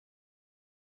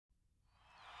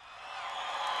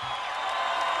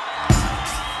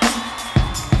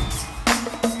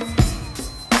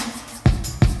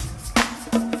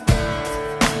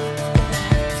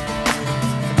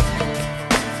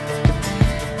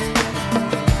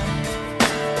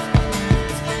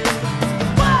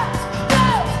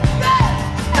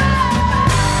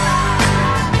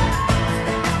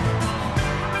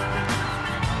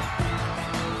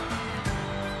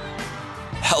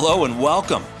Hello and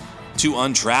welcome to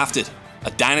Undrafted,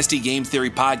 a Dynasty Game Theory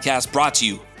podcast brought to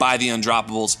you by the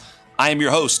Undroppables. I am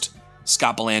your host,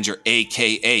 Scott Belanger,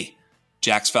 a.k.a.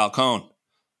 Jax Falcone.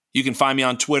 You can find me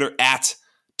on Twitter at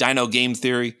Dino Game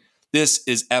Theory. This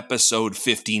is episode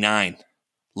 59.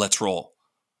 Let's roll.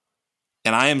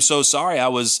 And I am so sorry. I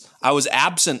was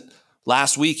absent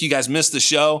last week. You guys missed the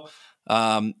show.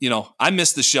 I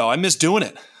missed the show. I missed doing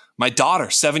it. My daughter,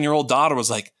 7-year-old daughter, was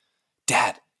like,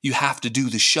 "Dad, you have to do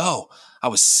the show." I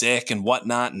was sick and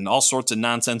whatnot and all sorts of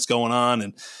nonsense going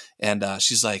on. And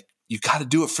she's like, "You got to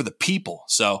do it for the people."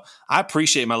 So I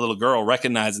appreciate my little girl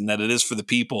recognizing that it is for the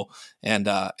people and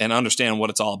understand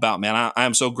what it's all about, man. I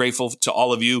am so grateful to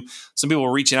all of you. Some people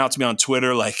were reaching out to me on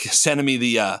Twitter, like sending me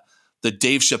the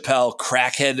Dave Chappelle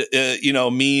crackhead,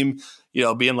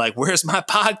 meme, being like, "Where's my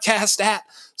podcast at?"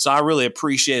 So I really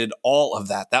appreciated all of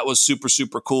that. That was super,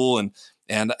 super cool.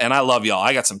 And I love y'all.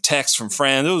 I got some texts from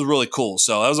friends. It was really cool.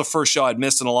 So that was the first show I'd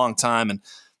missed in a long time. And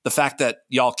the fact that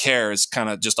y'all care is kind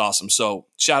of just awesome. So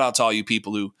shout out to all you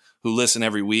people who listen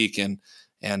every week and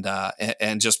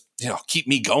just, keep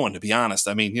me going, to be honest.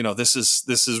 I mean, this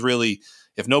is really,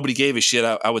 if nobody gave a shit,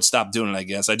 I would stop doing it, I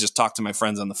guess. I just talked to my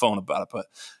friends on the phone about it, but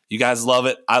you guys love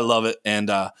it. I love it.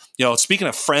 And, speaking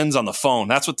of friends on the phone,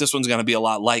 that's what this one's going to be a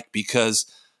lot like, because,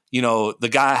 the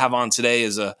guy I have on today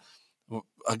is a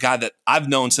guy that I've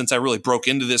known since I really broke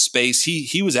into this space.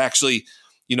 He was actually,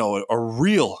 a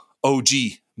real OG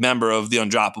member of the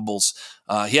Undroppables.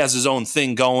 He has his own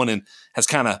thing going and has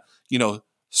kind of,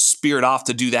 speared off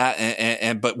to do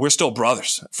that. But we're still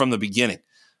brothers from the beginning.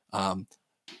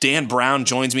 Dan Brown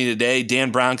joins me today.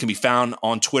 Dan Brown can be found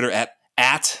on Twitter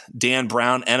at Dan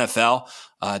Brown NFL.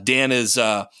 Dan is,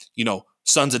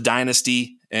 Sons of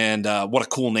Dynasty, and what a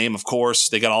cool name, of course.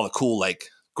 They got all the cool,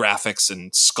 graphics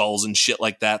and skulls and shit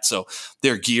like that. So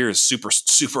their gear is super,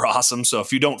 super awesome. So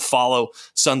if you don't follow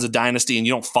Sons of Dynasty and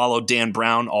you don't follow Dan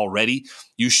Brown already,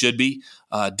 you should be.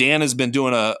 Dan has been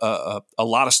doing a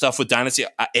lot of stuff with Dynasty,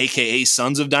 aka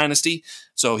Sons of Dynasty.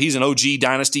 So he's an OG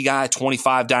Dynasty guy,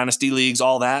 25 Dynasty leagues,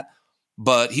 all that.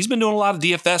 But he's been doing a lot of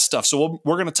DFS stuff. So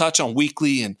we're going to touch on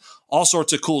weekly and all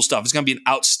sorts of cool stuff. It's going to be an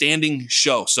outstanding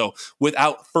show. So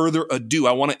without further ado,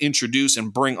 I want to introduce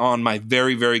and bring on my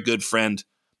very, very good friend,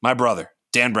 my brother,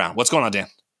 Dan Brown. What's going on, Dan?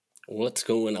 What's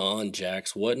going on,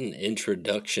 Jax? What an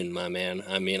introduction, my man.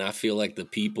 I mean, I feel like the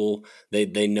people,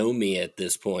 they know me at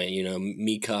this point.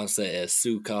 Mi casa es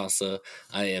su casa.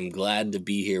 I am glad to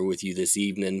be here with you this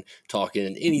evening,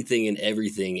 talking anything and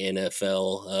everything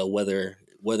NFL,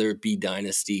 whether it be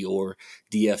Dynasty or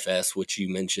DFS, which you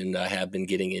mentioned I have been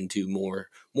getting into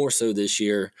more so this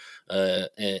year,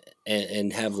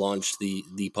 and have launched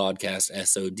the podcast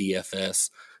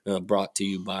SODFS. Brought to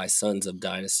you by Sons of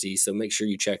Dynasty. So make sure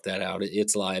you check that out.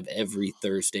 It's live every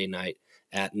Thursday night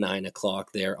at 9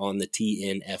 o'clock there on the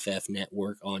TNFF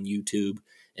network on YouTube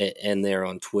and there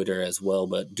on Twitter as well.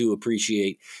 But do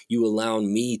appreciate you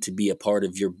allowing me to be a part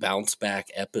of your bounce back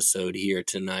episode here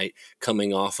tonight,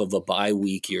 coming off of a bye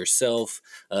week yourself.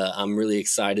 I'm really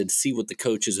excited to see what the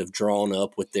coaches have drawn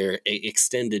up with their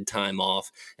extended time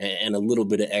off, and a little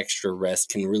bit of extra rest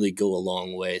can really go a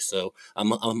long way. So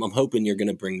I'm hoping you're going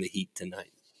to bring the heat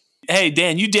tonight. Hey,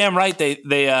 Dan, you damn right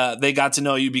they got to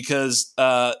know you, because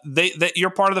you're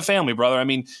part of the family, brother. I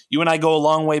mean, you and I go a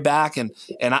long way back, and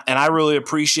I really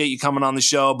appreciate you coming on the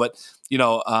show. But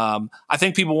I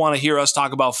think people want to hear us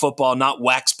talk about football, not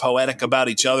wax poetic about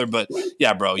each other. But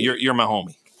yeah, bro, you're my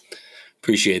homie.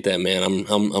 Appreciate that, man.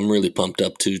 I'm really pumped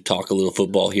up to talk a little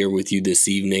football here with you this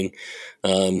evening.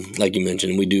 Like you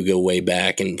mentioned, we do go way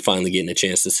back, and finally getting a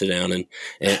chance to sit down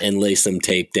and lay some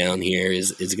tape down here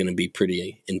is going to be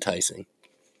pretty enticing.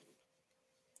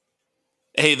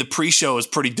 Hey, the pre-show is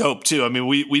pretty dope too. I mean,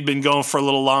 we've been going for a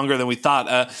little longer than we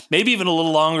thought, maybe even a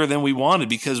little longer than we wanted,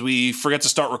 because we forgot to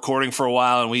start recording for a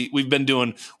while, and we've been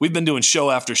doing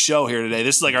show after show here today.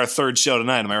 This is like our third show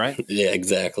tonight. Am I right? Yeah,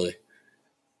 exactly.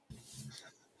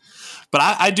 But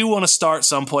I do want to start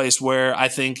someplace where I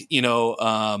think,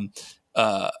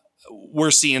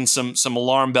 we're seeing some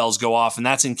alarm bells go off, and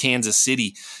that's in Kansas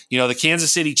City. The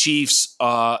Kansas City Chiefs,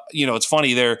 it's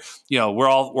funny. They're, we're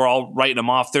all writing them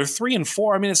off. They're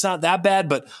 3-4. I mean, it's not that bad,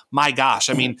 but my gosh,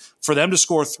 I mean, for them to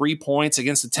score 3 points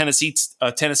against the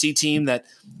Tennessee team that,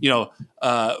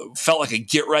 felt like a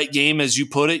get right game, as you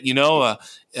put it,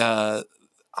 I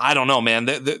don't know, man.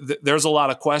 There's a lot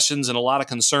of questions and a lot of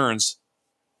concerns.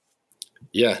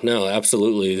 Yeah, no,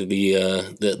 absolutely.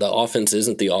 The offense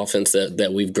isn't the offense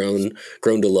that we've grown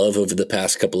to love over the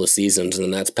past couple of seasons,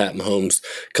 and that's Pat Mahomes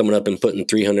coming up and putting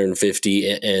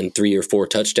 350 and 3 or 4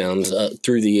 touchdowns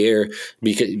through the air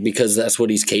because that's what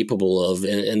he's capable of.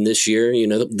 And this year,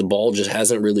 the ball just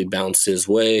hasn't really bounced his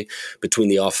way between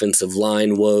the offensive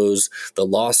line woes, the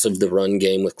loss of the run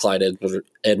game with Clyde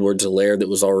Edwards-Helaire that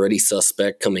was already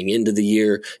suspect coming into the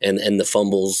year, and the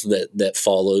fumbles that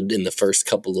followed in the first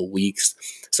couple of weeks.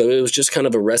 So it was just kind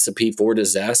of a recipe for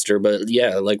disaster. But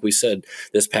yeah, like we said,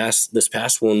 this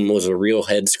past one was a real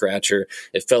head scratcher.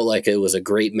 It felt like it was a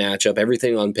great matchup.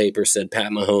 Everything on paper said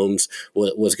Pat Mahomes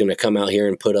was going to come out here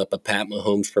and put up a Pat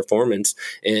Mahomes performance,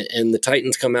 and the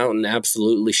Titans come out and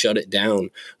absolutely shut it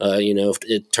down.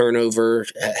 Turnover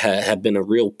had been a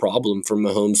real problem for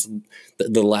Mahomes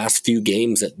the last few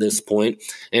games at this point,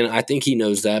 and I think he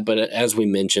knows that. But as we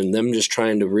mentioned, them just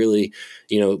trying to really,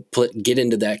 get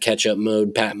into that catch-up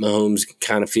mode. Pat Mahomes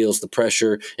kind of feels the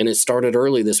pressure, and it started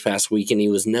early this past week, and he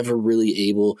was never really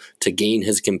able to gain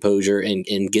his composure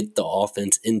and get the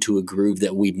offense into a groove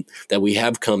that we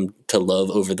have come to love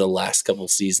over the last couple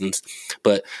seasons.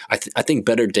 But I think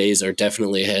better days are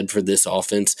definitely ahead for this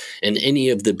offense, and any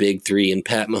of the big three, and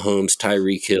Pat Mahomes,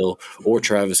 Tyreek Hill, or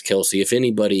Travis Kelce, if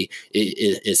anybody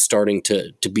is starting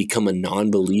to become a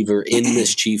non-believer in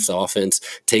this Chiefs offense,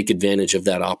 take advantage of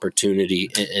that opportunity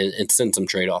and send some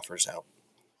trade offers out.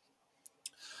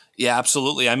 Yeah,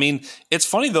 absolutely. I mean, it's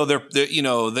funny though.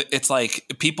 It's like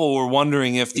people were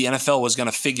wondering if the NFL was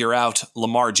going to figure out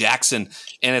Lamar Jackson,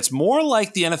 and it's more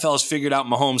like the NFL has figured out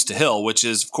Mahomes to Hill, which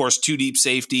is of course two deep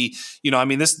safety.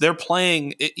 They're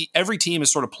playing. Every team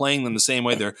is sort of playing them the same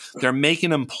way. They're making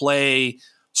them play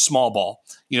small ball.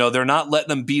 They're not letting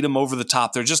them beat them over the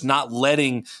top. They're just not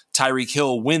letting Tyreek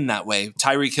Hill win that way.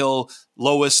 Tyreek Hill,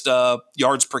 lowest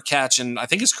yards per catch in I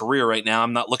think his career right now.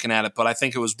 I'm not looking at it, but I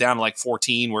think it was down to like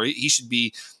 14, where he should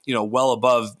be well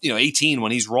above 18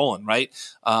 when he's rolling, right?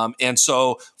 And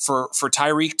so for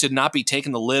Tyreek to not be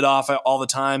taking the lid off all the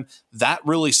time, that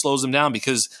really slows him down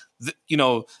because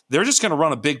they're just going to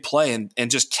run a big play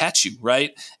and just catch you,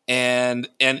 right? And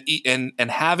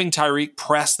having Tyreek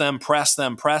press them,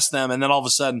 and then all of a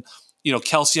sudden,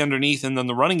 Kelce underneath and then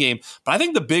the running game. But I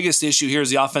think the biggest issue here is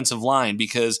the offensive line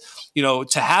because, to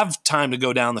have time to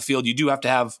go down the field, you do have to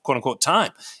have quote unquote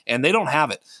time, and they don't have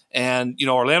it. And,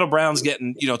 Orlando Brown's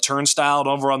getting, turnstiled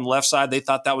over on the left side. They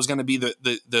thought that was going to be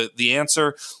the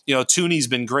answer. Tooney's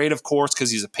been great, of course,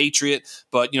 because he's a Patriot,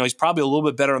 but, he's probably a little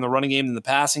bit better in the running game than the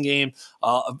passing game.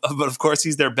 But of course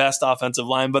he's their best offensive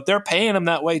line, but they're paying him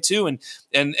that way too.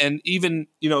 And even,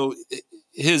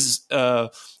 his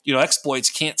exploits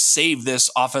can't save this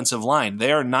offensive line.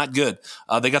 They are not good.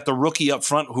 They got the rookie up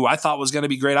front who I thought was going to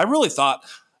be great. I really thought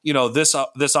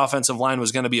this offensive line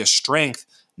was going to be a strength,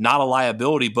 not a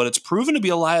liability, but it's proven to be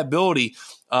a liability.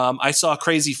 I saw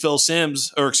crazy Chris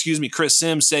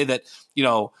Sims say that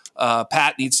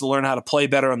Pat needs to learn how to play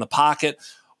better in the pocket.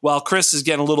 Well, Chris is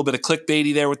getting a little bit of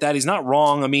clickbaity there with that. He's not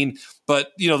wrong. I mean,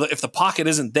 but if the pocket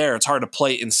isn't there, it's hard to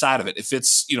play inside of it if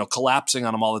it's collapsing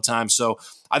on him all the time. So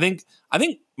I think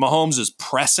Mahomes is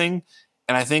pressing,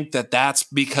 and I think that's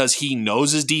because he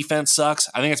knows his defense sucks.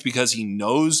 I think it's because he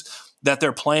knows that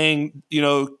they're playing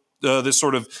this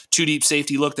sort of two deep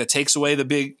safety look that takes away the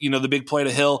big play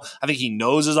to Hill. I think he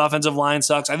knows his offensive line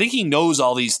sucks. I think he knows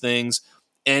all these things,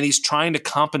 and he's trying to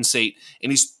compensate,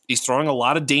 and he's throwing a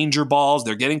lot of danger balls.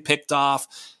 They're getting picked off.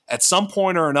 At some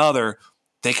point or another,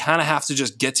 they kind of have to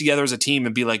just get together as a team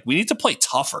and be like, we need to play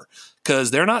tougher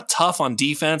because they're not tough on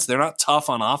defense. They're not tough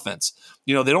on offense.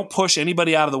 They don't push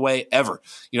anybody out of the way ever.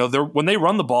 When they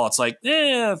run the ball, it's like,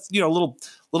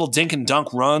 little dink and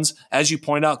dunk runs. As you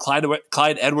point out,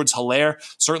 Clyde Edwards-Helaire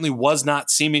certainly was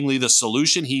not seemingly the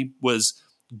solution. He was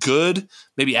good,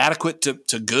 maybe adequate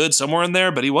to good somewhere in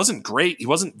there, but he wasn't great. He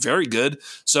wasn't very good.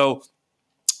 So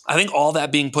I think all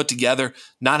that being put together,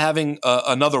 not having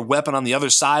another weapon on the other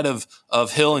side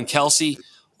of Hill and Kelce,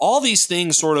 all these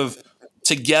things sort of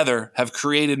together have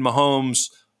created Mahomes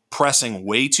pressing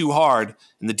way too hard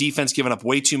and the defense giving up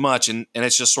way too much, and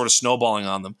it's just sort of snowballing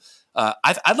on them.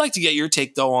 I'd like to get your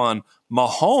take, though, on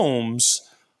Mahomes,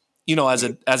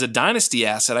 as a dynasty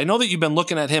asset. I know that you've been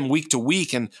looking at him week to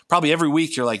week, and probably every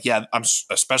week you're like, yeah,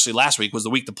 especially last week was the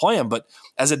week to play him. But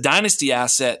as a dynasty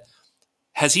asset,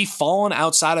 has he fallen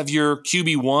outside of your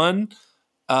QB1?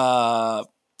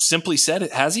 Simply said,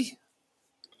 has he?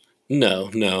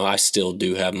 No, I still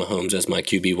do have Mahomes as my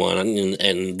QB1,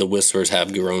 and the whispers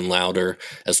have grown louder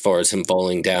as far as him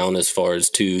falling down, as far as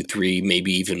 2, 3,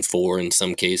 maybe even 4 in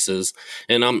some cases.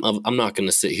 And I'm not going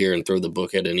to sit here and throw the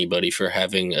book at anybody for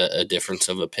having a difference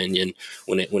of opinion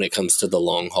when it comes to the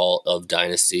long haul of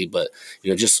dynasty. But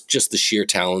just the sheer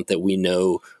talent that we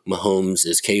know Mahomes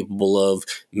is capable of,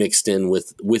 mixed in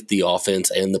with the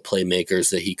offense and the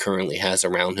playmakers that he currently has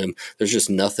around him. There's just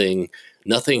nothing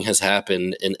has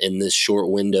happened in this short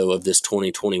window of this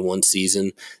 2021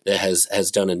 season that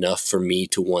has done enough for me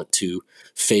to want to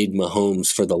fade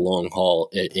Mahomes for the long haul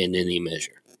in any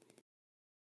measure.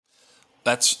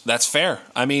 That's fair.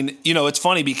 I mean, it's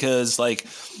funny because like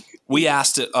we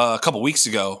asked it a couple weeks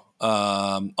ago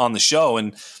on the show,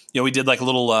 and we did like a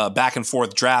little back and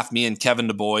forth draft. Me and Kevin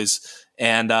Du Bois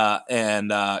and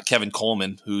Kevin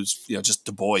Coleman, who's just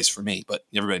Du Bois for me, but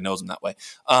everybody knows him that way.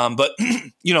 But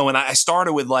when I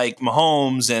started with like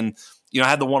Mahomes and I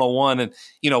had the 101, and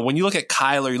when you look at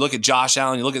Kyler, you look at Josh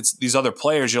Allen, you look at these other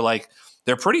players, you're like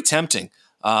they're pretty tempting.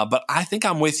 But I think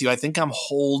I'm with you. I think I'm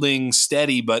holding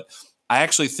steady, but I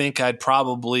actually think I'd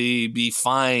probably be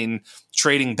fine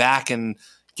trading back and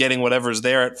getting whatever's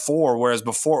there at 4, whereas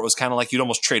before it was kind of like you'd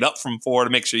almost trade up from 4 to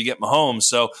make sure you get Mahomes.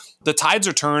 So the tides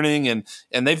are turning, and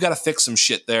they've got to fix some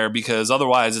shit there because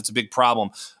otherwise it's a big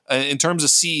problem. In terms of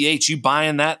CEH, you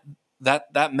buying that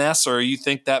mess, or you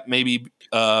think that maybe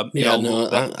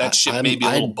that shit may be a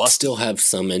little busted? Still have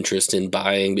some interest in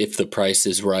buying if the price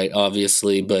is right,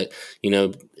 obviously, but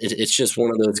it's just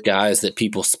one of those guys that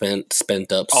people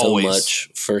spent up so much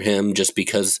for him just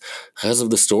because of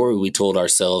the story we told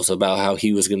ourselves about how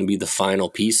he was going to be the final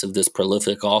piece of this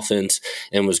prolific offense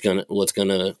and was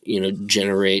gonna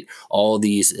generate all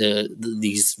these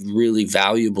really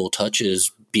valuable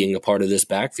touches being a part of this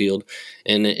backfield,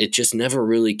 and it just never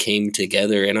really came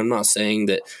together. And I'm not saying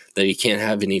that he can't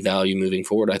have any value moving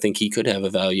forward. I think he could have a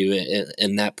value,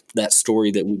 and that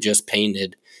story that we just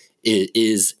painted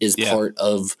is part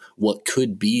of what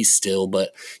could be still.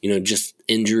 But just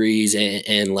injuries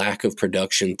and lack of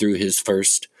production through his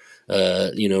first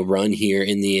run here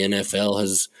in the NFL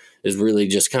has really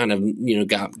just kind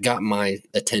of got my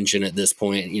attention at this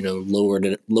point.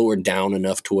 Lowered down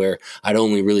enough to where I'd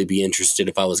only really be interested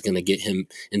if I was going to get him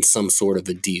in some sort of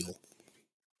a deal.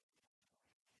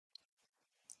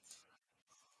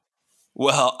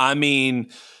 Well, I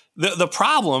mean, the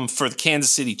problem for the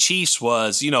Kansas City Chiefs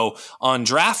was, on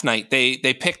draft night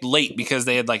they picked late because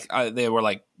they had they were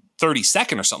like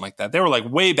 32nd or something like that. They were like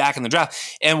way back in the draft,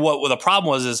 and what the problem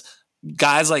was is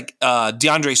guys like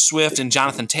DeAndre Swift and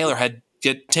Jonathan Taylor had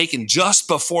get taken just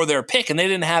before their pick, and they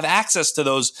didn't have access to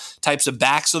those types of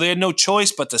backs, so they had no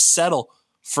choice but to settle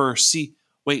for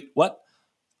Wait, what?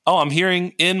 Oh, I'm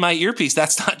hearing in my earpiece.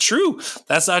 That's not true.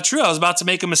 That's not true. I was about to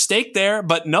make a mistake there,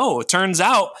 but no, it turns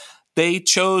out they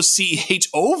chose CEH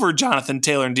over Jonathan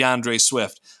Taylor and DeAndre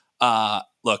Swift.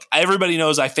 Look, everybody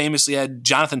knows I famously had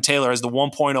Jonathan Taylor as the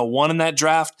 1.01 in that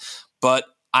draft, but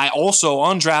I also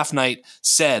on draft night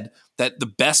said that the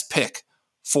best pick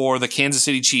for the Kansas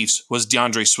City Chiefs was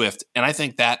DeAndre Swift, and I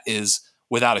think that is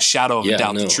without a shadow of a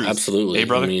doubt the truth. Absolutely. Hey,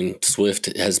 brother? I mean,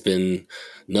 Swift has been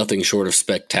nothing short of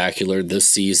spectacular this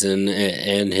season,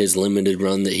 and his limited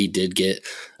run that he did get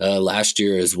last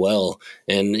year as well.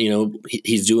 And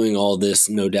he's doing all this,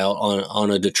 no doubt,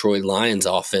 on a Detroit Lions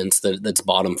offense that's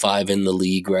bottom 5 in the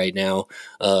league right now.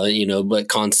 But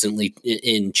constantly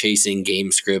in chasing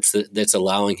game scripts that's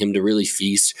allowing him to really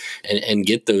feast and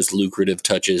get those lucrative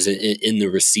touches in the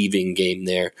receiving game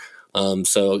there.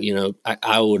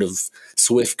 I would have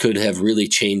Swift could have really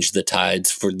changed the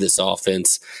tides for this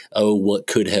offense. Oh, what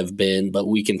could have been, but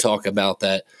we can talk about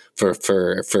that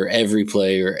for every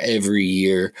player every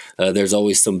year. There's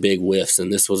always some big whiffs,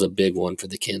 and this was a big one for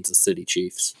the Kansas City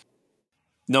Chiefs.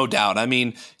 No doubt. I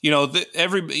mean,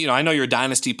 I know you're a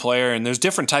dynasty player, and there's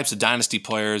different types of dynasty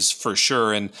players for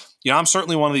sure. And, I'm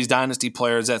certainly one of these dynasty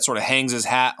players that sort of hangs his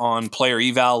hat on player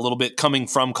eval a little bit coming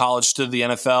from college to the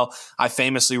NFL. I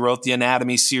famously wrote the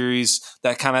Anatomy series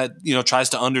that kind of, tries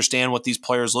to understand what these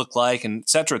players look like and et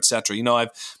cetera, et cetera.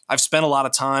 I've spent a lot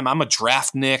of time. I'm a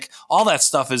draft Nick. All that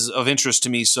stuff is of interest to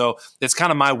me. So it's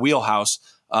kind of my wheelhouse.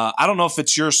 I don't know if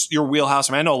it's your wheelhouse.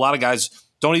 I mean, I know a lot of guys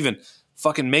don't even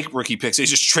fucking make rookie picks. They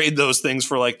just trade those things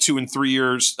for like 2 and 3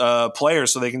 years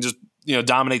players so they can just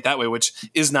dominate that way, which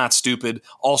is not stupid.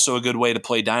 Also a good way to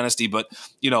play dynasty. But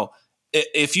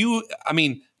if you, I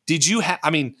mean, did you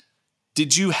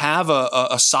have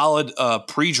a solid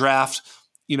pre-draft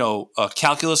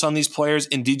calculus on these players,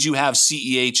 and did you have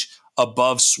CEH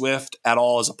above Swift at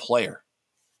all as a player?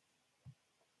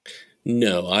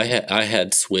 No, I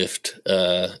had Swift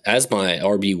as my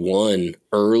RB1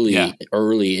 early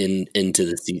into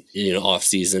the off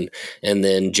season, and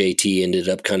then JT ended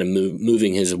up kind of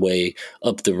moving his way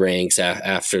up the ranks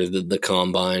after the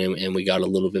combine, and we got a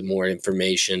little bit more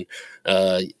information.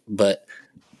 But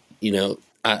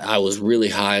I was really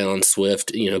high on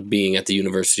Swift, being at the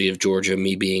University of Georgia,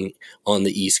 me being on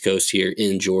the East Coast here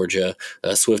in Georgia.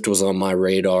 Swift was on my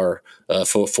radar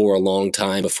for a long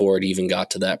time before it even got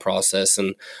to that process.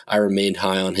 And I remained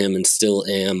high on him and still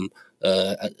am.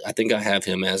 I think I have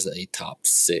him as a top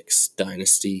 6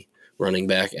 dynasty running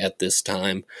back at this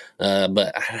time.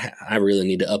 But I really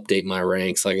need to update my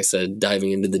ranks. Like I said,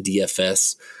 diving into the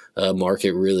DFS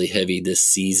market really heavy this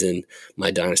season.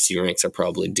 My dynasty ranks are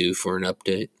probably due for an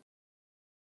update.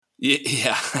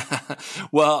 Yeah.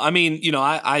 Well, I mean,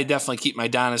 I definitely keep my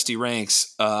dynasty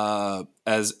ranks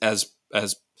as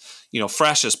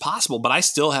fresh as possible, but I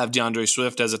still have DeAndre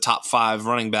Swift as a top 5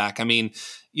 running back. I mean,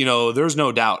 there's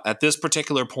no doubt at this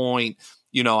particular point.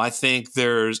 I think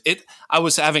there's it. I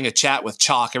was having a chat with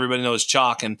Chalk. Everybody knows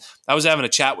Chalk, and I was having a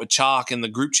chat with Chalk in the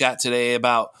group chat today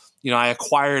about I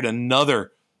acquired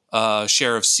another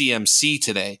share of CMC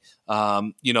today.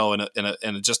 In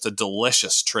just a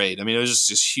delicious trade. I mean, it was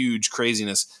just huge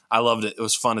craziness. I loved it. It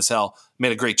was fun as hell.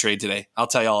 Made a great trade today. I'll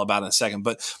tell you all about it in a second.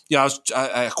 But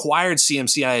I acquired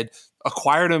CMC. I had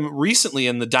acquired him recently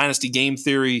in the Dynasty Game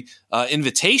Theory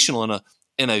Invitational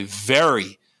in a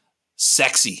very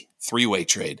sexy 3-way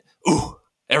trade. Ooh.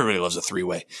 Everybody loves a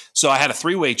 3-way. So I had a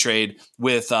 3-way trade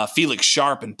with Felix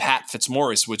Sharp and Pat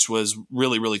Fitzmaurice, which was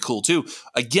really, really cool too.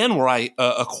 Again, where I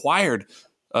acquired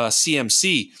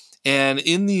CMC. And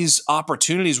in these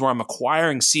opportunities where I'm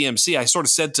acquiring CMC,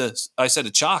 I said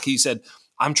to Chalk, he said,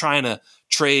 I'm trying to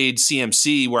trade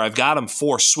CMC where I've got him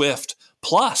for Swift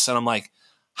plus. And I'm like,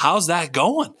 how's that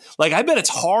going? Like, I bet it's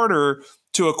harder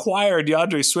to acquire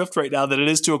DeAndre Swift right now than it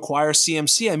is to acquire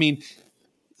CMC. I mean,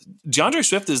 DeAndre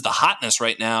Swift is the hotness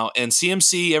right now, and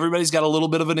CMC, everybody's got a little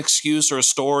bit of an excuse or a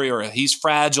story, or he's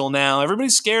fragile now.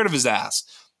 Everybody's scared of his ass.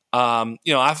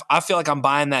 I feel like I'm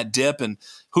buying that dip, and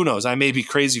who knows, I may be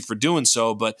crazy for doing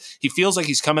so, but he feels like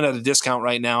he's coming at a discount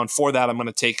right now, and for that, I'm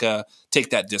going to take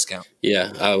that discount.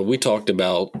 Yeah, we talked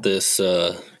about this,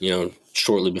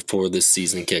 shortly before this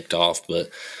season kicked off, but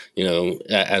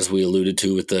as we alluded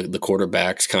to with the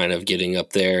quarterbacks kind of getting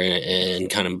up there and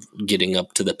kind of getting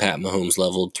up to the Pat Mahomes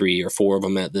level, 3 or 4 of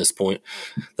them at this point,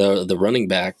 the running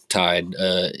back tide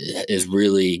is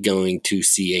really going to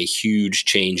see a huge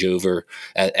changeover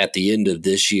at the end of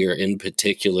this year. In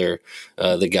particular,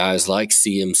 the guys like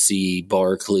CMC,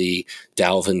 Barkley,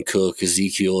 Dalvin Cook,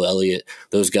 Ezekiel Elliott,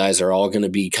 those guys are all going to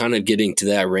be kind of getting to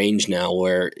that range now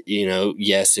where,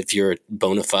 yes, if you're a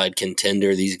bona fide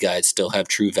contender, these guys still have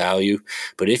true value.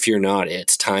 But if you're not,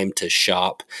 it's time to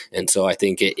shop. And so I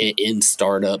think in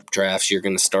startup drafts, you're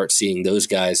going to start seeing those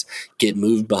guys get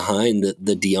moved behind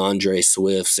the DeAndre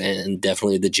Swifts and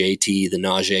definitely the JT, the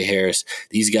Najee Harris.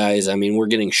 These guys, I mean, we're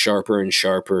getting sharper and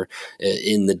sharper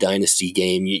in the dynasty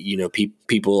game.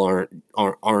 People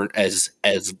aren't as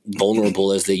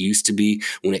vulnerable as they used to be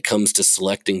when it comes to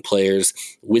selecting players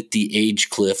with the age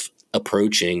cliff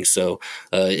approaching. So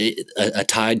a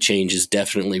tide change is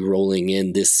definitely rolling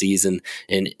in this season.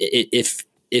 And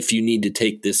if you need to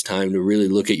take this time to really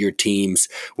look at your teams,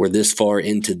 we're this far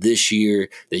into this year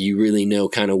that you really know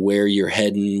kind of where you're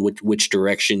heading, which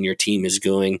direction your team is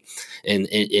going. And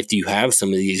if you have some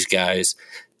of these guys,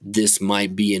 this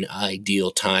might be an ideal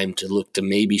time to look to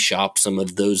maybe shop some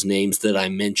of those names that I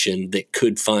mentioned that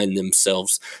could find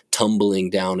themselves tumbling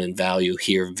down in value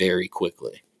here very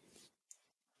quickly.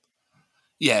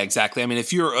 Yeah, exactly. I mean,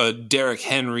 if you're a Derrick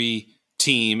Henry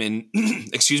team and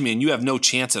and you have no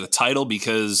chance at a title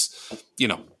because,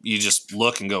 you just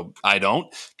look and go, I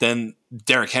don't, then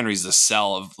Derrick Henry's the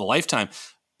sell of the lifetime.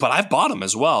 But I've bought him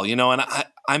as well, and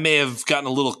I may have gotten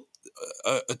a little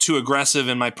too aggressive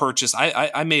in my purchase.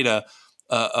 I made a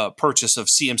purchase of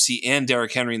CMC and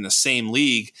Derrick Henry in the same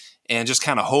league and just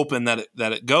kind of hoping that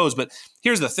it goes. But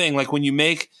here's the thing, like when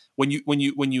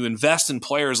you invest in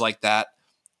players like that,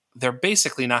 they're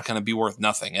basically not going to be worth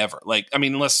nothing ever. Like, I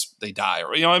mean, unless they die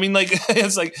or,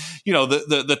 it's like,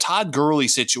 the Todd Gurley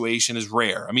situation is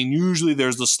rare. I mean, usually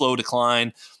there's the slow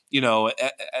decline,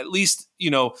 at least,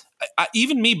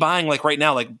 even me buying like right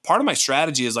now, like part of my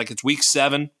strategy is like, it's week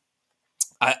 7.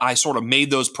 I sort of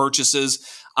made those purchases.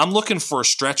 I'm looking for a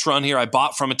stretch run here. I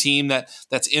bought from a team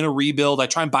that's in a rebuild. I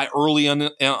try and buy early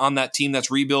on that team that's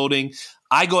rebuilding.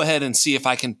 I go ahead and see if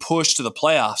I can push to the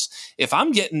playoffs. If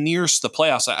I'm getting near the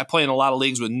playoffs, I play in a lot of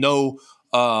leagues with no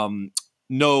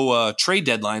trade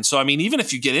deadline. So, I mean, even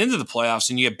if you get into the playoffs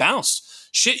and you get bounced,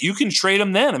 shit, you can trade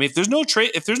him then. I mean, if there's no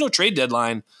trade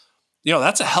deadline,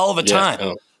 that's a hell of a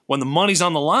time when the money's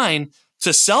on the line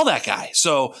to sell that guy.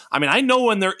 So, I mean, I know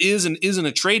when there is and isn't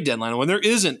a trade deadline. When there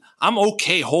isn't, I'm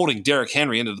okay holding Derrick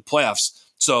Henry into the playoffs.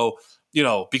 So,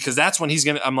 because that's when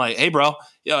I'm like, hey, bro,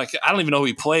 I don't even know who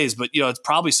he plays, but, it's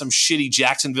probably some shitty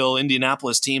Jacksonville,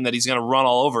 Indianapolis team that he's going to run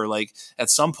all over like at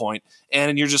some point.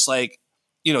 And you're just like,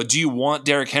 do you want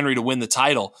Derrick Henry to win the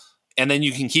title? And then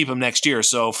you can keep him next year.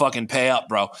 So fucking pay up,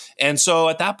 bro. And so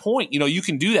at that point, you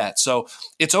can do that. So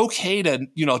it's okay to,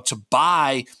 to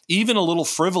buy even a little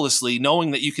frivolously,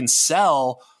 knowing that you can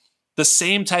sell the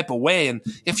same type of way. And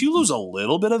if you lose a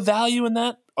little bit of value in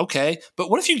that, okay. But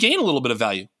what if you gain a little bit of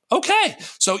value? Okay.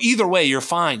 So either way, you're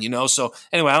fine, So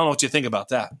anyway, I don't know what you think about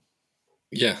that.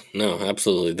 Yeah, no,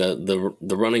 absolutely.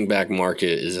 The running back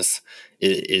market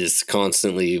is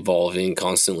constantly evolving,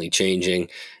 constantly changing,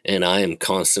 and I am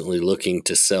constantly looking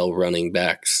to sell running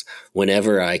backs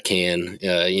whenever I can.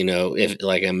 If,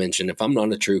 like I mentioned, if I'm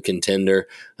not a true contender,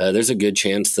 there's a good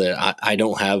chance that I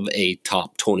don't have a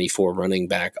top 24 running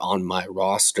back on my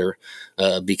roster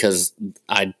because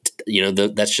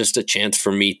that's just a chance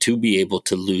for me to be able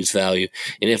to lose value.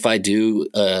 And if I do,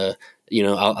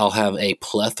 I'll have a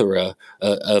plethora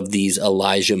of these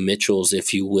Elijah Mitchells,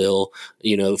 if you will,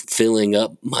 filling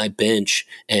up my bench.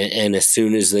 And as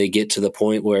soon as they get to the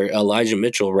point where Elijah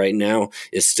Mitchell right now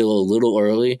is still a little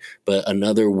early, but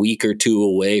another week or two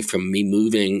away from me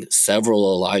moving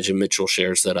several Elijah Mitchell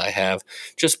shares that I have,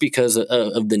 just because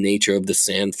of the nature of the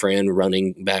San Fran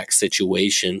running back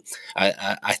situation.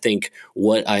 I think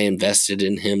what I invested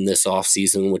in him this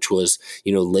offseason, which was,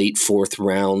 late fourth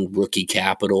round rookie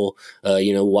capital,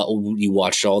 you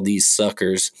watched all these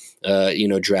suckers,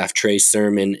 draft Trey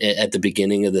Sermon at the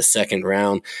beginning of the second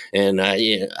round. And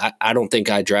I don't think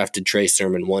I drafted Trey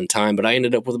Sermon one time, but I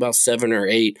ended up with about 7 or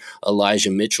 8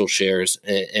 Elijah Mitchell shares.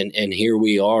 And here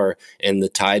we are, and the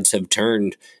tides have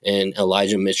turned. And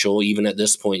Elijah Mitchell, even at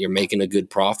this point, you're making a good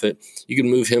profit. You can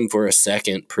move him for a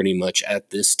second pretty much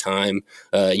at this time,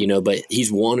 but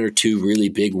he's 1 or 2 really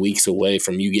big weeks away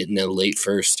from you getting a late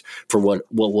first for what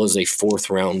was a 4th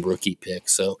round rookie pick.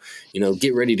 So,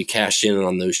 get ready to cash in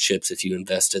on those chips if you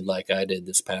invested like I did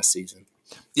this past season.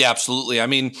 Yeah, absolutely. I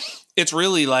mean, it's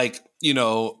really like,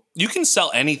 you can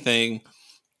sell anything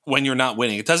when you're not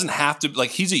winning. It doesn't have to, like,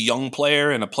 he's a young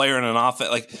player and a player in an offense.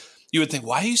 Like, you would think,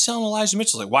 why are you selling Elijah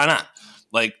Mitchell? Like, why not?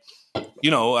 Like,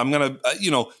 I'm going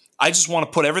to, I just want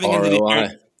to put everything ROI. into the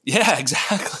air. Yeah,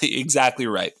 exactly. Exactly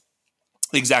right.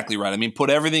 Exactly right. I mean, put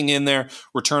everything in there,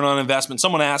 return on investment.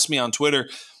 Someone asked me on Twitter,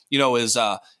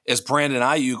 is Brandon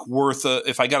Ayuk worth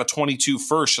if I got a 22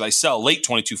 first, should I sell late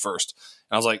 22 first?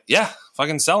 And I was like, yeah,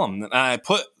 fucking sell him. And I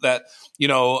put that,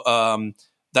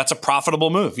 that's a profitable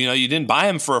move. You didn't buy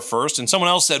him for a first. And someone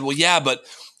else said, well, yeah, but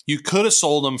you could have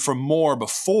sold him for more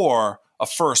before a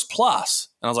first plus.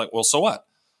 And I was like, well, so what?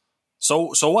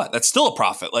 So what? That's still a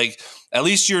profit. Like, at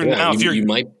least you're now, if you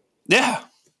might. Yeah.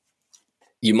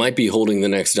 You might be holding the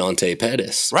next Dante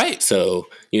Pettis. Right. So,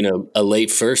 a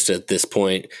late first at this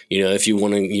point, if you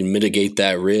want to mitigate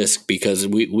that risk, because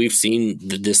we've seen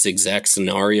this exact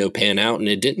scenario pan out and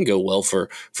it didn't go well for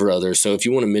others. So if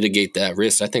you want to mitigate that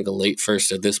risk, I think a late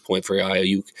first at this point for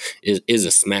Ayuk is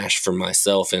a smash for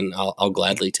myself, and I'll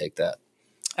gladly take that.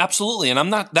 Absolutely.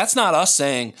 And that's not us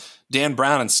saying, Dan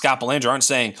Brown and Scott Belanger aren't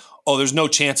saying, oh, there's no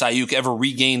chance Ayuk ever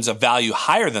regains a value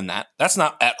higher than that. That's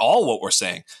not at all what we're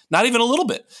saying. Not even a little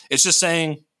bit. It's just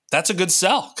saying that's a good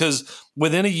sell, because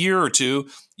within a year or two,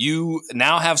 you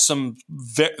now have some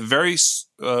very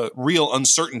real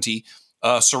uncertainty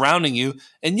surrounding you.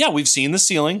 And yeah, we've seen the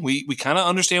ceiling. We kind of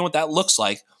understand what that looks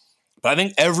like. But I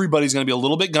think everybody's going to be a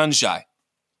little bit gun shy.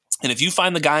 And if you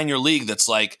find the guy in your league that's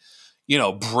like,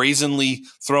 brazenly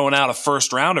throwing out a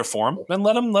first rounder for him, then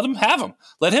let him have him.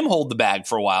 Let him hold the bag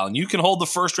for a while, and you can hold the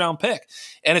first round pick.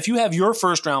 And if you have your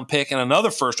first round pick and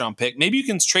another first round pick, maybe you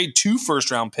can trade 2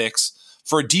 first round picks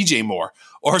for a DJ Moore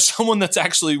or someone that's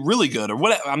actually really good, or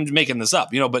whatever. I'm making this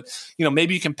up, but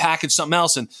maybe you can package something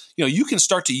else, and you can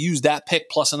start to use that pick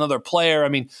plus another player. I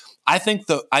mean, I think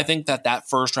that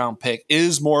first round pick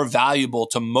is more valuable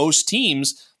to most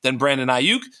teams than Brandon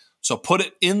Ayuk. So put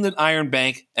it in the iron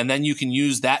bank, and then you can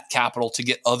use that capital to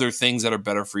get other things that are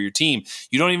better for your team.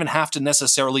 You don't even have to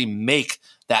necessarily make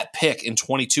that pick in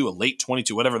 22, a late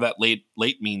 22, whatever that late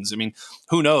means. I mean,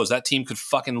 who knows? That team could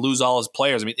fucking lose all his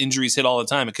players. I mean, injuries hit all the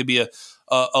time. It could be a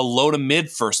low to mid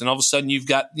first, and all of a sudden you've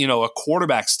got, a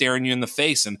quarterback staring you in the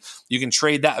face, and you can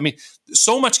trade that. I mean,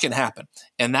 so much can happen.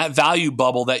 And that value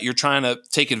bubble that you're trying to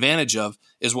take advantage of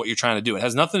is what you're trying to do. It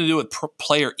has nothing to do with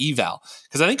player eval,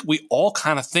 because I think we all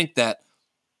kind of think that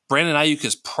Brandon Ayuk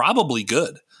is probably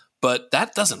good, but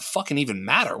that doesn't fucking even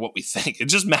matter what we think. It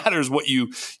just matters what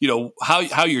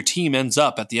how your team ends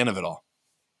up at the end of it all.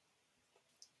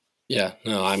 Yeah,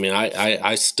 no, I mean,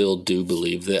 I still do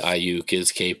believe that Ayuk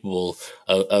is capable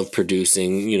of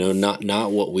producing,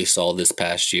 not what we saw this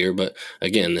past year, but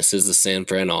again, this is the San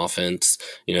Fran offense,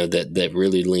 that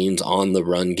really leans on the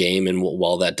run game. And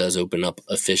while that does open up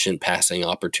efficient passing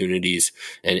opportunities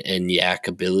and yak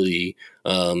ability,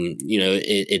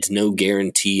 it's no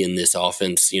guarantee in this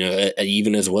offense,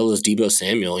 even as well as Deebo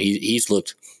Samuel. He's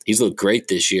looked great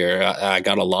this year. I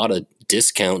got a lot of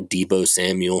discount Deebo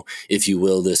Samuel, if you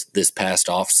will, this past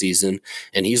offseason,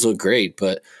 and he's looked great,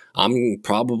 but I'm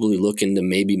probably looking to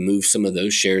maybe move some of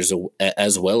those shares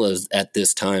as well as at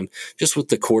this time, just with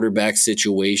the quarterback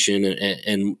situation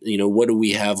and what do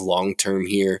we have long term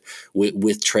here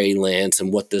with Trey Lance,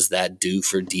 and what does that do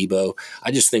for Deebo?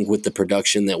 I just think with the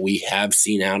production that we have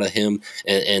seen out of him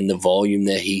and the volume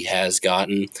that he has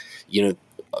gotten,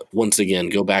 once again,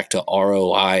 go back to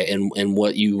ROI and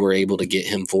what you were able to get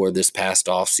him for this past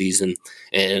offseason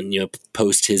and,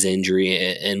 post his injury.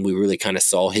 And we really kind of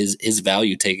saw his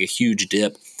value take a huge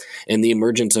dip. And the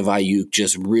emergence of Ayuk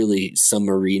just really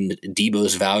submarined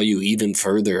Deebo's value even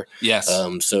further. Yes.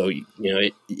 So,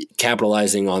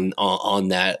 capitalizing on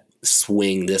that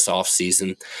swing this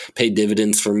offseason paid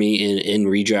dividends for me in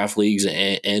redraft leagues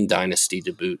and dynasty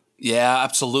to boot. Yeah,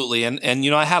 absolutely. And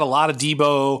I had a lot of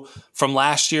Deebo from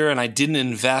last year, and I didn't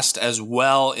invest as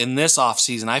well in this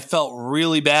offseason. I felt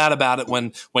really bad about it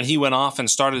when he went off and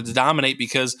started to dominate,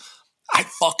 because I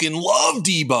fucking love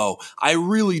Deebo. I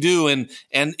really do. And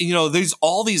there's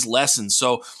all these lessons.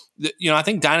 So, I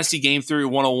think Dynasty Game Theory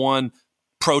 101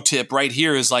 pro tip right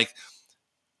here is like,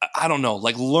 I don't know,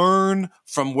 like learn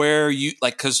from where you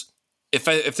like, because if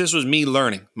this was me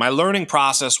learning, my learning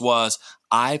process was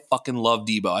I fucking love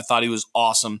Deebo. I thought he was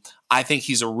awesome. I think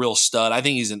he's a real stud. I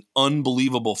think he's an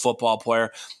unbelievable football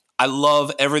player. I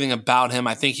love everything about him.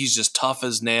 I think he's just tough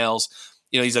as nails.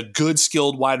 He's a good,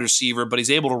 skilled wide receiver, but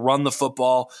he's able to run the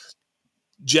football,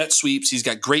 jet sweeps. He's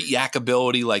got great yak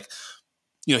ability. Like,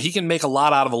 he can make a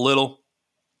lot out of a little.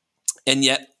 And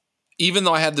yet, even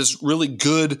though I had this really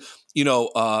good,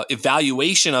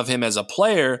 evaluation of him as a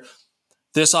player,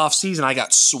 this offseason, I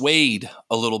got swayed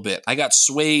a little bit. I got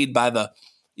swayed by the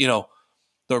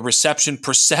reception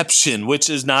perception, which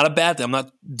is not a bad thing. I'm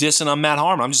not dissing on Matt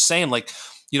Harmon. I'm just saying, like,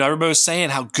 everybody was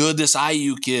saying how good this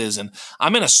Ayuk is. And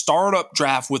I'm in a startup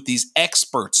draft with these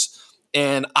experts.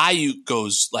 And Ayuk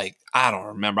goes, like, I don't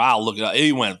remember. I'll look it up.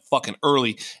 He went fucking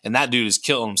early, and that dude is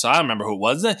killing him. So I don't remember who it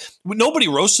was. Nobody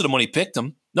roasted him when he picked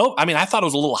him. No, I mean, I thought it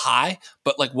was a little high,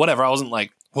 but like, whatever. I wasn't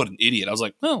like, what an idiot. I was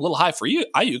like, a little high for you,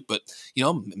 Ayuk, but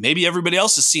maybe everybody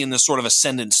else is seeing this sort of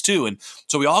ascendance too. And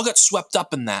so we all got swept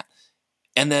up in that.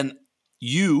 And then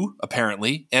you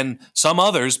apparently, and some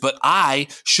others, but I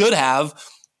should have,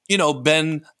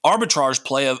 been arbitrage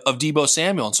play of Deebo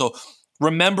Samuel. And so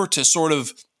remember to sort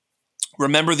of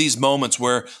remember these moments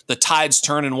where the tides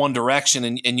turn in one direction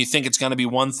and you think it's going to be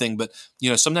one thing, but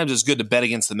sometimes it's good to bet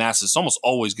against the masses. It's almost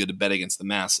always good to bet against the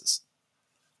masses.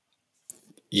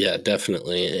 Yeah,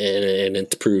 definitely, and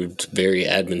it's proved very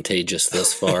advantageous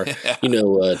thus far. Yeah.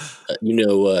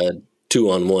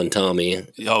 2-on-1 Tommy.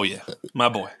 Oh yeah, my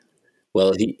boy.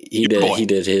 Well, he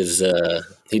did his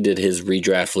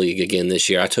redraft league again this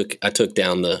year. I took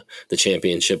down the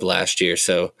championship last year,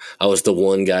 so I was the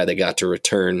one guy that got to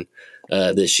return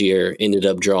this year. Ended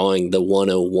up drawing the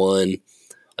 101.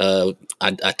 I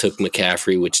took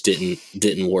McCaffrey, which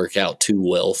didn't work out too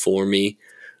well for me.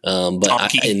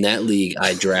 But in that league,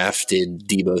 I drafted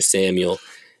Deebo Samuel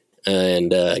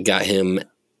and got him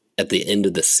at the end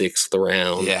of the 6th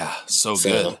round. Yeah, so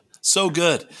good. So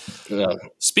good.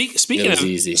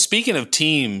 Speaking of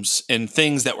teams and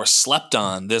things that were slept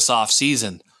on this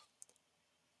offseason,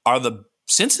 are the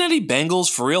Cincinnati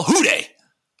Bengals for real? Who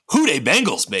dey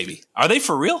Bengals, baby. Are they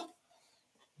for real?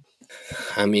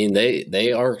 I mean,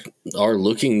 they are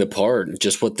looking the part,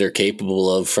 just what they're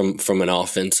capable of from an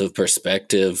offensive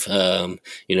perspective.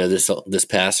 This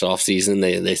past offseason,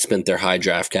 they spent their high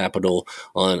draft capital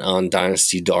on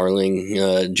dynasty darling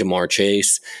Jamar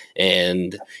Chase,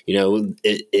 and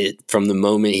it from the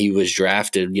moment he was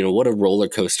drafted, what a roller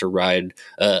coaster ride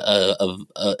of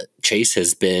Chase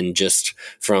has been, just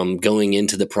from going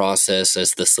into the process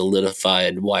as the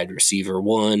solidified wide receiver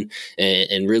one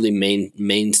and really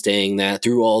mainstaying that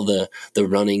through all the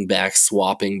running back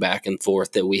swapping back and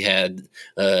forth that we had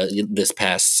this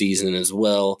past season as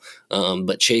well.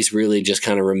 But Chase really just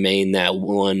kind of remained that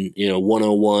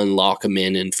 101, lock him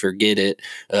in and forget it,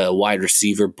 wide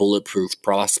receiver, bulletproof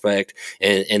prospect.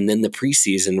 And then the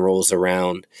preseason rolls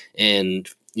around, and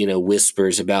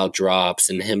whispers about drops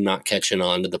and him not catching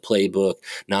on to the playbook,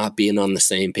 not being on the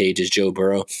same page as Joe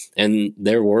Burrow. And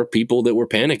there were people that were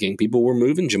panicking. People were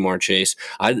moving Jamar Chase.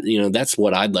 That's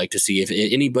what I'd like to see. If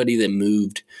anybody that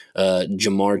moved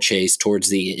Jamar Chase towards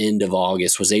the end of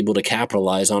August was able to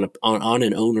capitalize on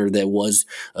an owner that was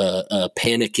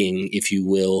panicking, if you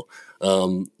will,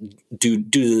 due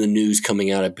to the news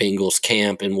coming out of Bengals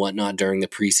camp and whatnot during the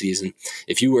preseason.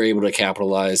 If you were able to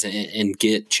capitalize and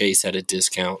get Chase at a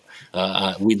discount,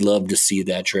 we'd love to see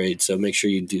that trade. So make sure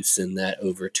you do send that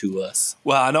over to us.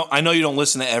 Well, I know you don't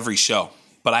listen to every show,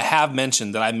 but I have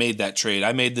mentioned that I made that trade.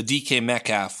 I made the DK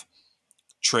Metcalf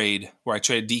trade where I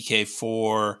traded DK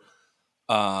for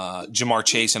Jamar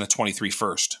Chase and a 23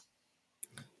 first.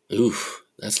 Oof,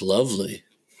 that's lovely.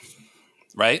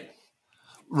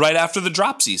 Right after the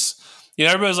dropsies.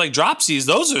 Everybody's like, dropsies,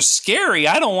 those are scary.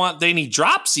 I don't want any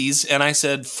dropsies. And I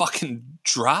said, fucking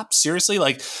drop? Seriously?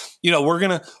 We're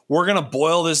gonna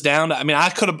boil this down to,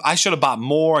 I should have bought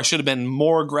more. I should have been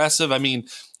more aggressive. I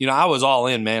was all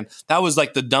in, man. That was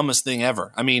like the dumbest thing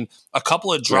ever. A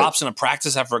couple of drops in a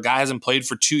practice after a guy hasn't played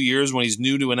for 2 years when he's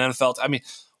new to an NFL.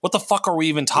 What the fuck are we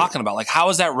even talking about? How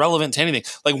is that relevant to anything?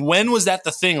 When was that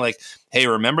the thing? Hey,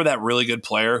 remember that really good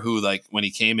player who, when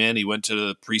he came in, he went to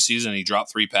the preseason and he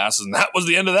dropped 3 passes and that was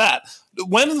the end of that?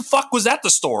 When the fuck was that the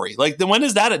story? When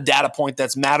is that a data point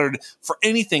that's mattered for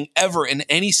anything ever in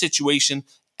any situation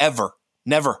ever?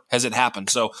 Never has it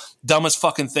happened. So dumbest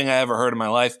fucking thing I ever heard in my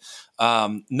life.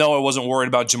 No, I wasn't worried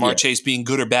about Jamar Chase being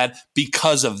good or bad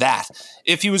because of that.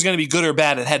 If he was going to be good or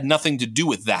bad, it had nothing to do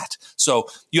with that. So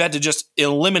you had to just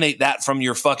eliminate that from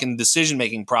your fucking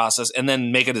decision-making process and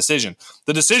then make a decision.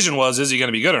 The decision was, is he going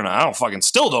to be good or not? I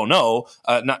still don't know.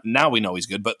 Now we know he's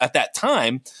good. But at that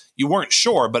time, you weren't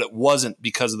sure, but it wasn't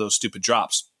because of those stupid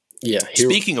drops. Yeah.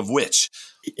 Speaking of which,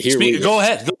 go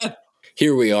ahead.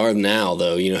 Here we are now,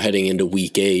 though, heading into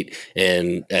week 8,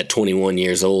 and at 21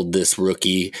 years old, this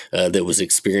rookie that was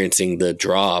experiencing the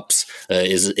drops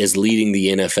is leading the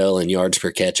NFL in yards per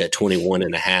catch at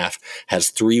 21.5, has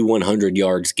 3 100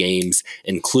 yards games,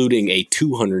 including a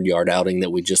 200-yard outing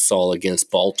that we just saw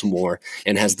against Baltimore,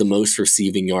 and has the most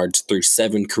receiving yards through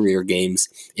 7 career games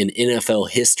in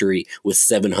NFL history with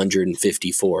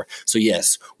 754. So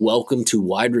yes, welcome to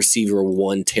wide receiver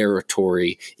 1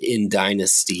 territory in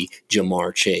Dynasty, Jamar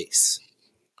Chase.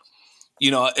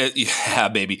 Yeah,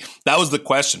 baby. That was the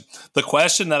question. The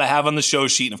question that I have on the show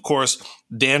sheet, and of course,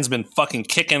 Dan's been fucking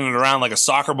kicking it around like a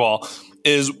soccer ball,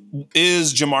 is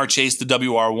Jamar Chase the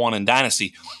WR1 in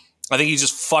Dynasty? I think he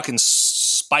just fucking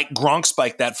Gronk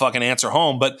spiked that fucking answer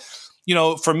home. But,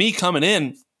 for me coming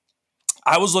in,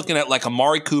 I was looking at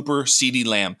Amari Cooper, CeeDee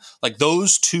Lamb,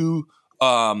 those two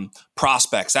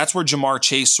prospects. That's where Jamar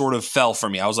Chase sort of fell for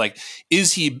me. I was like,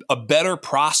 is he a better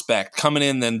prospect coming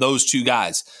in than those two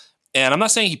guys? And I'm not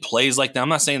saying he plays like that. I'm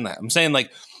not saying that. I'm saying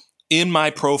in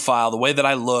my profile, the way that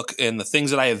I look and the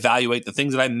things that I evaluate, the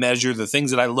things that I measure, the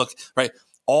things that I look, right?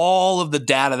 All of the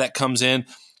data that comes in,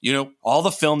 all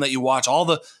the film that you watch,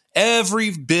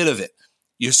 every bit of it,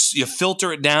 you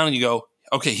filter it down and you go,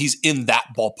 okay, he's in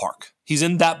that ballpark. He's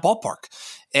in that ballpark.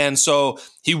 And so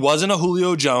he wasn't a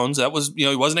Julio Jones. That was,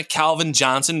 he wasn't a Calvin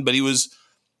Johnson, but he was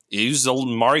a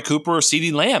Amari Cooper or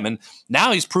CeeDee Lamb. And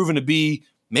now he's proven to be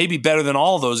maybe better than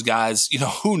all those guys.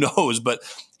 Who knows? But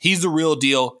he's the real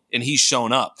deal, and he's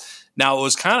shown up. Now, what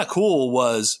was kind of cool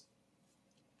was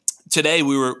today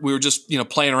we were just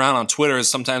playing around on Twitter, as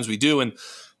sometimes we do, and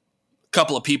a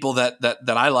couple of people that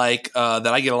I like, that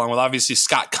I get along with. Obviously,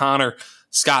 Scott Connor.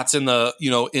 Scott's in the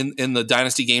in the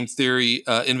Dynasty Game Theory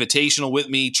Invitational with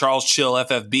me. Charles Chill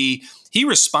FFB. He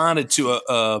responded to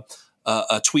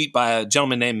a tweet by a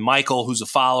gentleman named Michael, who's a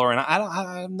follower, and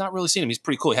I've not really seen him. He's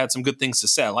pretty cool. He had some good things to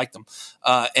say. I liked him.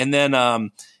 And then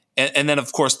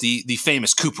of course the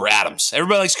famous Cooper Adams.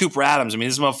 Everybody likes Cooper Adams.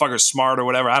 This motherfucker's smart or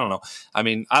whatever. I don't know.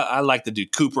 I like the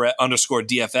dude Cooper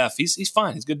 _DFF. He's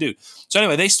fine. He's a good dude. So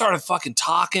anyway, they started fucking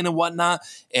talking and whatnot,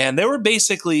 and they were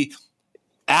basically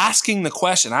asking the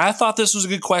question. I thought this was a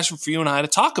good question for you and I to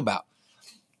talk about.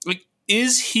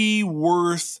 Is he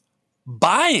worth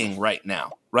buying right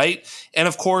now? Right? And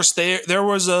of course, there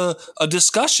was a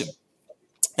discussion.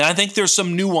 And I think there's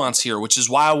some nuance here, which is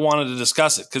why I wanted to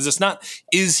discuss it. Because it's not,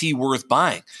 is he worth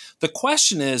buying? The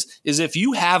question is if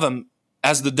you have him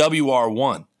as the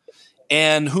WR1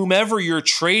 and whomever you're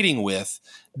trading with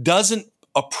doesn't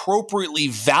appropriately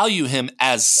value him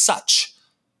as such,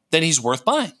 then he's worth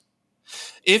buying.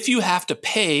 If you have to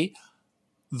pay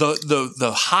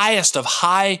the highest of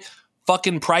high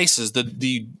fucking prices,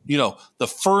 the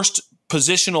first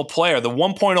positional player, the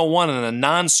 1.01 in a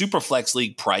non-superflex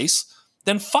league price,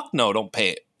 then fuck no, don't pay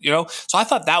it. So I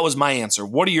thought that was my answer.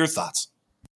 What are your thoughts?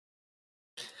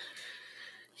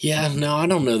 Yeah, no, I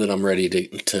don't know that I'm ready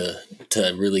to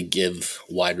really give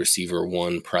wide receiver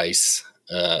one price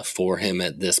for him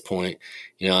at this point.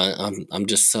 I'm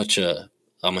just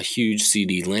I'm a huge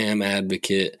CD Lamb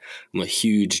advocate. I'm a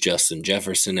huge Justin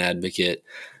Jefferson advocate.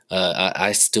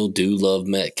 I still do love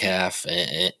Metcalf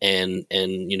and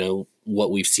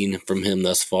what we've seen from him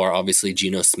thus far. Obviously,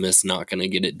 Geno Smith's not going to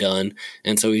get it done,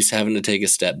 and so he's having to take a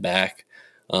step back.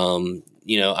 I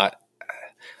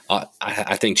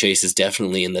think Chase is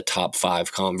definitely in the top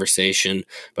 5 conversation,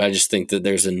 but I just think that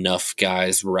there's enough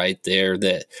guys right there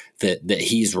that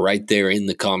he's right there in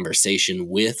the conversation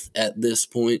with at this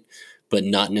point, but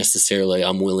not necessarily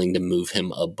I'm willing to move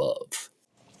him above.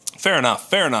 Fair enough.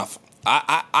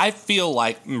 I feel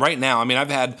like right now, I've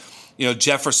had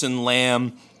Jefferson,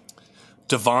 Lamb,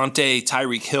 Devontae,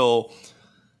 Tyreek Hill,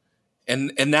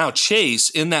 and now Chase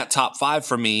in that top 5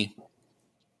 for me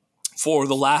for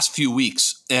the last few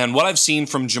weeks. And what I've seen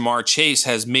from Jamar Chase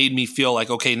has made me feel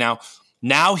like, okay,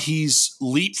 now he's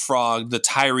leapfrogged the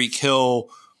Tyreek Hill,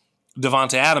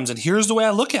 Devontae Adams. And here's the way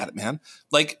I look at it, man.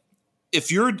 Like,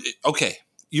 if you're a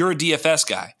DFS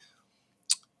guy.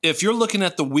 If you're looking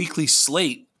at the weekly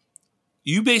slate,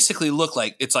 you basically look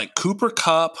like it's like Cooper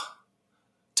Kupp,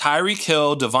 Tyreek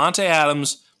Hill, Devontae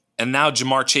Adams, and now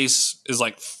Jamar Chase is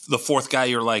like the 4th guy.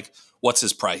 You're like, what's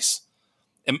his price?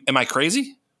 Am I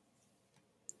crazy?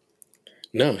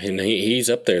 No, and he's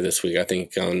up there this week. I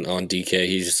think on DK,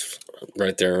 he's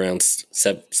right there around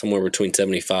somewhere between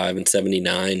 75 and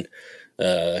 79.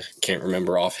 Can't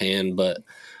remember offhand, but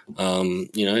and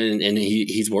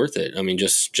he's worth it.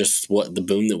 Just what the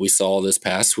boom that we saw this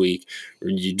past week,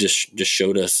 you just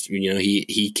showed us,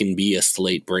 he can be a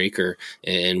slate breaker.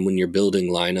 And when you're building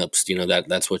lineups,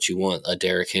 that's what you want. A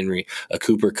Derrick Henry, a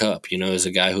Cooper Kupp, is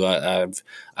a guy who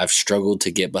I've struggled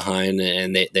to get behind,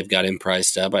 and they've got him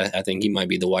priced up. I think he might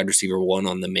be the wide receiver 1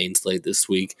 on the main slate this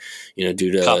week, due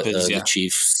to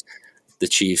the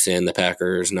Chiefs and the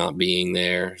Packers not being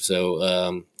there.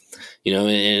 So,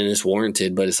 and it's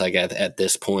warranted, but it's like at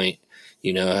this point,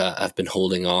 I've been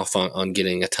holding off on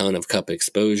getting a ton of Kupp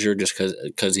exposure just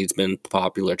because he's been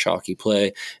popular chalky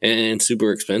play and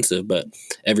super expensive. But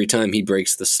every time he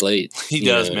breaks the slate, he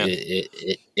does, man.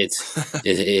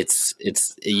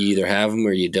 It's you either have him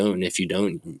or you don't. And if you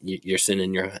don't, you're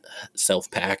sending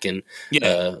yourself packing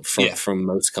from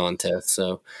most contests.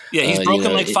 So he's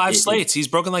broken like 5 slates. He's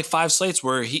broken like 5 slates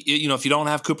where he, if you don't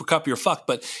have Cooper Kupp, you're fucked.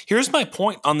 But here's my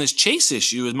point on this Chase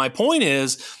issue. Is my point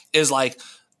is like,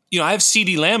 I have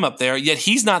CD Lamb up there, yet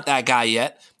he's not that guy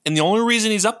yet. And the only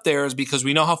reason he's up there is because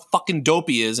we know how fucking dope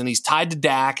he is, and he's tied to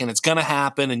Dak, and it's going to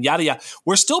happen, and yada, yada.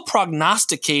 We're still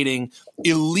prognosticating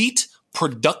elite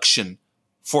production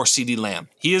for CD Lamb.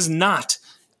 He is not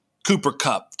Cooper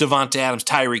Kupp, Devontae Adams,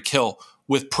 Tyreek Hill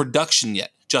with production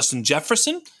yet. Justin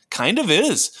Jefferson kind of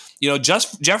is.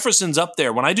 Jefferson's up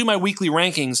there. When I do my weekly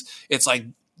rankings, it's like,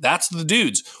 that's the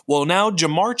dudes. Well, now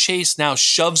Jamar Chase now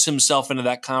shoves himself into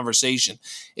that conversation.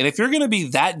 And if you're going to be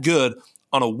that good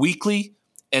on a weekly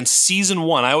and season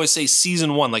 1, I always say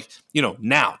season 1, like,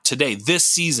 now, today, this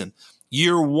season,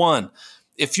 year 1.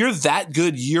 If you're that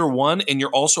good year 1 and you're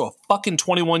also a fucking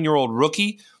 21-year-old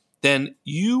rookie, then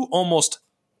you almost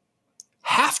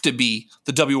have to be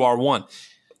the WR1.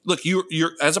 Look,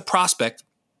 you're as a prospect,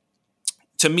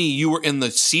 to me, you were in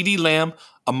the CD Lamb,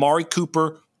 Amari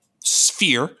Cooper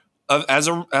sphere as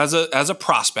a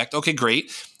prospect. Okay,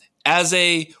 great. As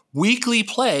a weekly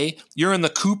play, you're in the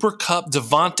Cooper Kupp,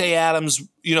 Devontae Adams,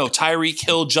 Tyreek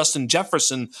Hill, Justin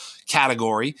Jefferson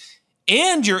category,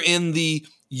 and you're in the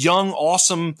young,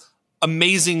 awesome,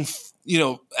 amazing,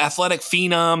 athletic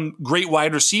phenom, great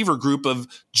wide receiver group of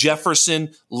Jefferson,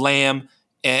 Lamb,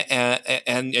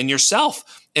 and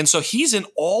yourself. And so he's in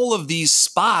all of these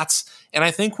spots. And I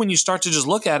think when you start to just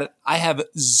look at it, I have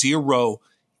zero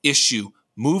issue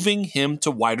moving him to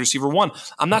wide receiver 1.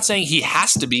 I'm not saying he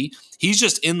has to be. He's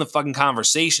just in the fucking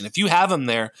conversation. If you have him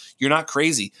there, you're not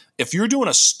crazy. If you're doing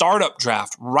a startup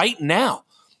draft right now,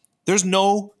 there's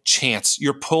no chance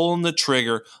you're pulling the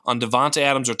trigger on Devontae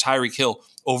Adams or Tyreek Hill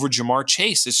over Jamar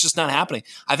Chase. It's just not happening.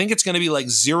 I think it's going to be like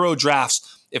 0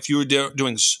 drafts if you were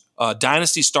doing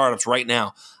dynasty startups right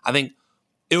now. I think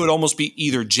it would almost be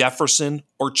either Jefferson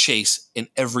or Chase in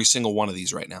every single one of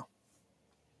these right now.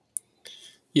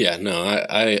 Yeah, no,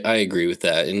 I agree with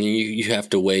that, and you have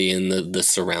to weigh in the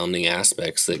surrounding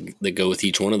aspects that go with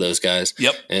each one of those guys.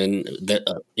 Yep. And that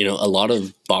a lot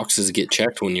of boxes get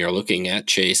checked when you're looking at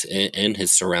Chase and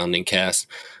his surrounding cast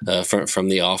from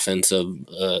the offensive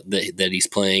that he's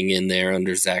playing in there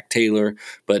under Zach Taylor,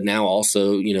 but now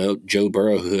also Joe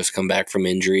Burrow, who has come back from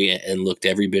injury and looked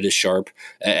every bit as sharp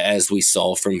as we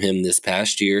saw from him this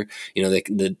past year.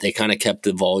 They kind of kept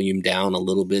the volume down a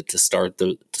little bit to start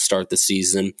the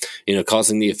season.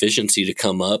 Causing the efficiency to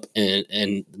come up,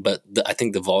 but I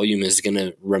think the volume is going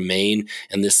to remain,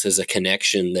 and this is a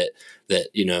connection that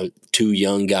two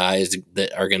young guys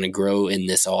that are going to grow in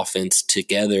this offense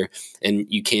together, and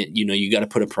you can't, you got to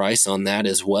put a price on that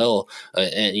as well.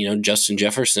 And Justin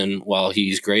Jefferson, while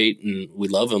he's great and we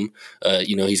love him,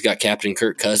 he's got Captain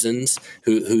Kirk Cousins,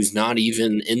 who's not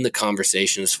even in the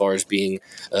conversation as far as being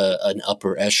an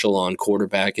upper echelon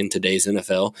quarterback in today's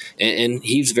NFL, and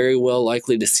he's very well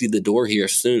likely to see the door here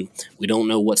soon. We don't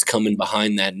know what's coming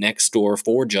behind that next door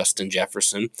for Justin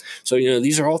Jefferson. So,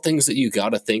 these are all things that you got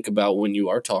to think about when you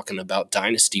are talking about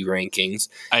dynasty rankings.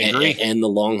 I agree. And the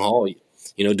long haul.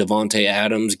 Devontae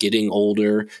Adams getting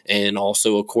older, and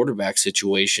also a quarterback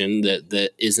situation that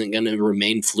isn't going to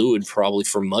remain fluid probably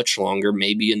for much longer,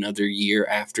 maybe another year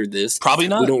after this. Probably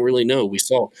not. We don't really know. We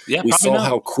saw not.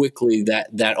 how quickly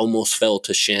that almost fell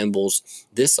to shambles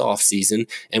this offseason,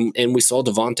 and we saw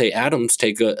Devontae Adams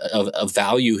take a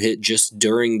value hit just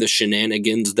during the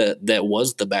shenanigans that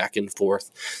was the back and forth.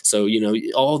 So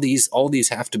all these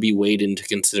have to be weighed into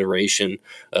consideration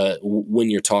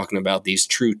when you're talking about these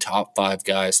true top 5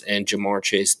 guys, and Ja'Marr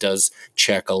Chase does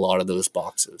check a lot of those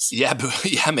boxes. Yeah,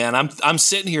 man. I'm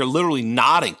sitting here literally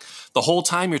nodding the whole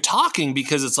time you're talking,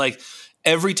 because it's like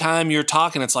every time you're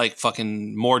talking, it's like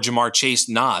fucking more Ja'Marr Chase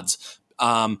nods.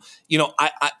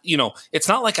 It's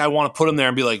not like I want to put him there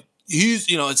and be like,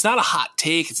 it's not a hot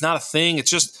take. It's not a thing. It's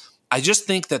just, I just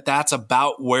think that that's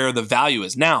about where the value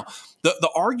is. Now,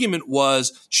 the argument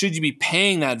was, should you be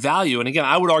paying that value? And again,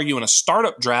 I would argue in a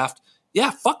startup draft,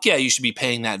 yeah, fuck yeah, you should be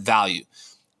paying that value.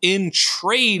 In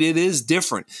trade, it is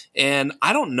different. And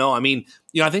I don't know. I mean,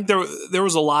 I think there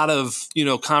was a lot of,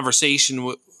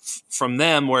 conversation from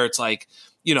them where it's like,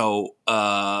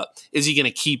 is he going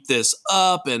to keep this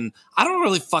up? And I don't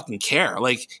really fucking care.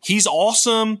 Like, he's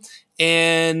awesome,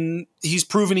 and he's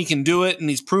proven he can do it, and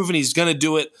he's proven he's going to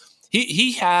do it.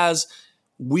 He has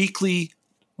weekly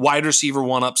wide receiver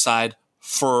 1 upside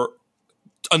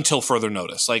until further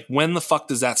notice. Like, when the fuck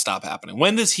does that stop happening?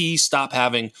 When does he stop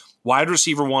having wide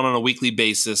receiver 1 on a weekly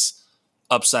basis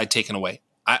upside taken away?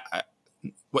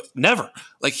 Never.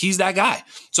 Like, he's that guy.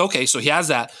 So, okay, so he has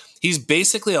that. He's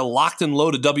basically a locked and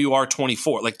loaded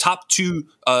WR24, like top 2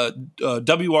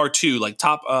 WR2, like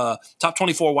top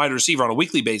 24 wide receiver on a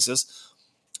weekly basis,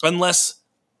 unless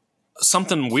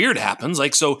something weird happens.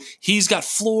 Like, so he's got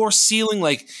floor, ceiling,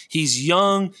 like, he's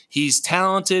young, he's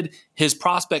talented, his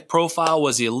prospect profile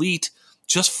was elite.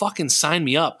 Just fucking sign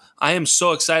me up. I am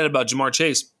so excited about Ja'Marr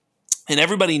Chase. And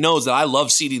everybody knows that I love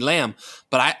CeeDee Lamb,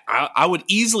 but I would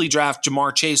easily draft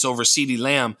Ja'Marr Chase over CeeDee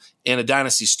Lamb in a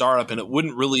dynasty startup, and it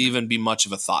wouldn't really even be much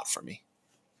of a thought for me.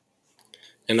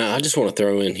 And I just want to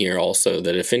throw in here also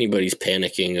that if anybody's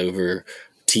panicking over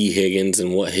T. Higgins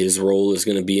and what his role is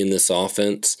going to be in this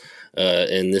offense,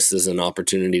 and this is an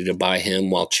opportunity to buy him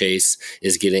while Chase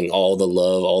is getting all the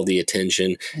love, all the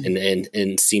attention, and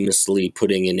seamlessly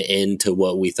putting an end to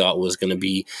what we thought was going to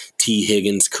be T.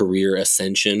 Higgins' career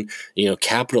ascension.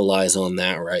 Capitalize on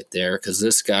that right there, because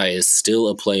this guy is still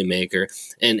a playmaker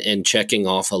and checking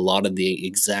off a lot of the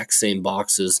exact same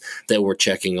boxes that we're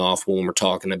checking off when we're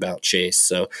talking about Chase.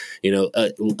 So,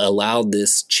 allow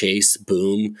this Chase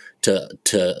boom to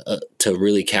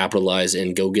really capitalize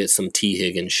and go get some T.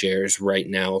 Higgins shares right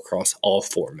now across all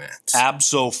formats.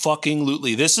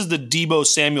 Abso-fucking-lutely. This is the Deebo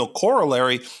Samuel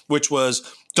corollary, which was,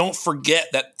 don't forget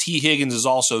that T. Higgins is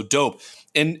also dope.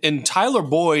 And Tyler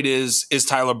Boyd is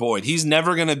Tyler Boyd. He's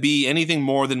never going to be anything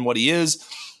more than what he is,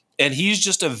 and he's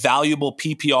just a valuable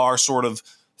PPR sort of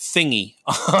thingy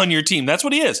on your team. That's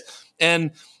what he is. And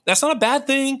that's not a bad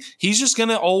thing. He's just going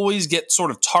to always get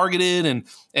sort of targeted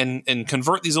and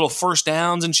convert these little first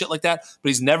downs and shit like that. But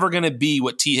he's never going to be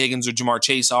what T. Higgins or Ja'Marr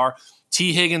Chase are.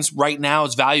 T. Higgins right now,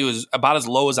 his value is about as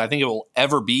low as I think it will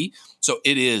ever be. So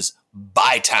it is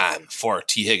buy time for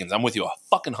T. Higgins. I'm with you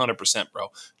 100%,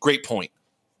 bro. Great point.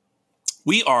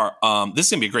 We are, this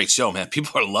is going to be a great show, man.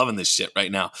 People are loving this shit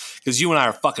right now because you and I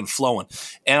are fucking flowing.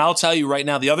 And I'll tell you right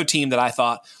now, the other team that I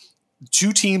thought,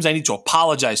 2 teams I need to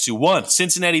apologize to. 1,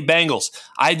 Cincinnati Bengals.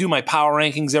 I do my power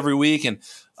rankings every week, and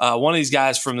one of these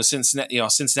guys from the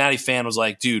Cincinnati fan was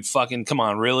like, dude, fucking come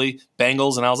on, really?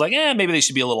 Bengals? And I was like, maybe they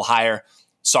should be a little higher.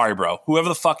 Sorry, bro. Whoever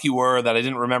the fuck you were that I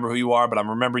didn't remember who you are, but I'm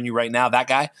remembering you right now, that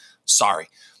guy, sorry.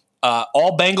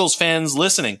 All Bengals fans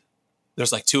listening,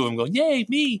 there's like two of them going, yay,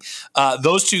 me.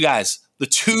 Those two guys, the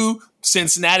two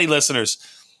Cincinnati listeners,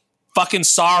 fucking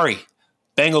sorry.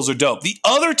 Bengals are dope. The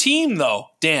other team, though,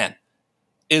 Dan,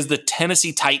 is the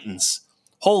Tennessee Titans.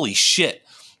 Holy shit.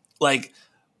 Like,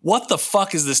 what the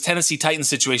fuck is this Tennessee Titans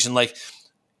situation? Like,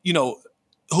 you know,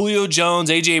 Julio Jones,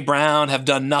 A.J. Brown have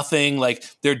done nothing. Like,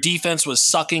 their defense was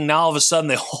sucking. Now all of a sudden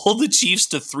they hold the Chiefs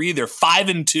to 3. They're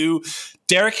 5-2.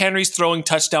 Derrick Henry's throwing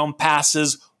touchdown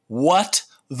passes. What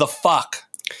the fuck?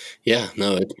 Yeah,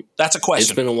 no, that's a question.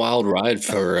 It's been a wild ride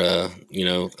for,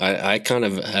 I kind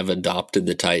of have adopted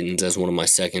the Titans as one of my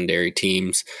secondary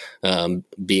teams,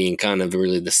 being kind of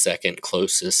really the second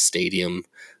closest stadium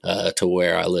to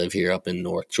where I live here up in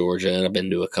North Georgia. And I've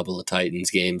been to a couple of Titans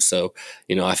games. So,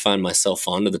 I find myself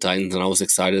fond of the Titans, and I was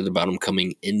excited about them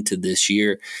coming into this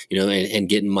year, and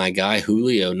getting my guy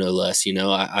Julio, no less.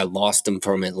 I lost him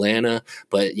from Atlanta,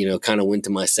 but, kind of went to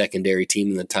my secondary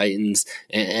team in the Titans,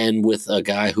 and with a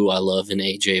guy who I love in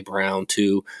A.J. Brown,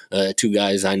 too. Two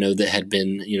guys I know that had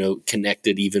been,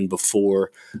 connected even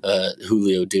before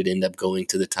Julio did end up going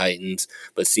to the Titans.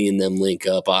 But seeing them link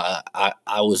up,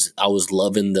 I was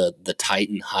loving the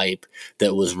Titan hype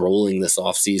that was rolling this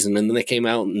offseason. And then they came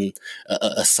out and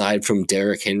aside from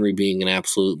Derrick Henry being an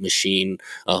absolute machine,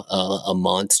 a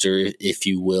monster, if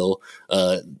you will,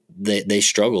 they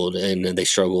struggled, and they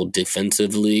struggled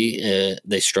defensively.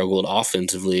 They struggled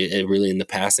offensively, really in the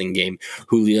passing game.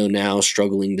 Julio now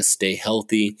struggling to stay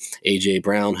healthy. A.J.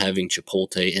 Brown having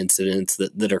Chipotle incidents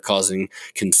that are causing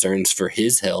concerns for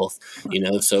his health.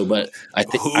 So, but I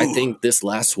think this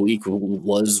last week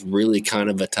was really kind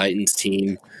of a Titans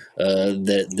team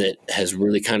that has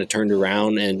really kind of turned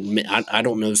around. And I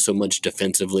don't know so much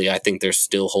defensively. I think there's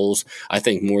still holes. I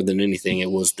think more than anything,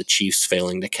 it was the Chiefs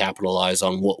failing to capitalize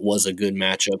on what was a good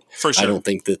matchup. For sure. I don't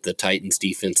think that the Titans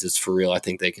defense is for real. I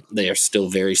think they are still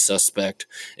very suspect,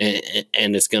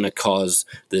 and it's going to cause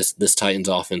this Titans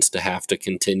offense to have to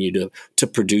continue to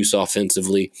produce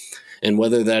offensively. And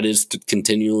whether that is to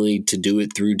continually to do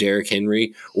it through Derrick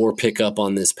Henry or pick up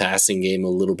on this passing game a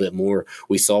little bit more.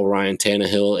 We saw Ryan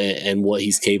Tannehill and what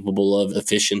he's capable of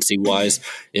efficiency-wise.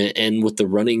 And with the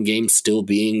running game still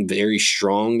being very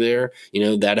strong there,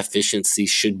 that efficiency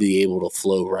should be able to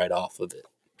flow right off of it.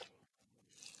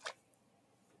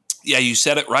 Yeah, you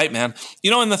said it right, man.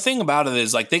 And the thing about it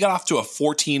is, like, they got off to a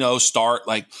 14-0 start.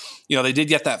 Like, they did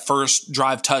get that first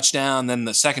drive touchdown, then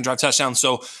the second drive touchdown.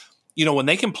 So, when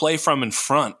they can play from in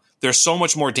front, they're so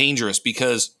much more dangerous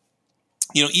because,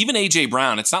 even A.J.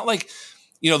 Brown, it's not like,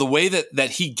 the way that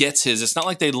he gets his, it's not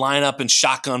like they line up and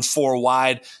shotgun 4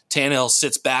 wide, Tannehill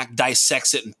sits back,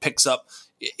 dissects it, and picks up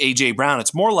A.J. Brown.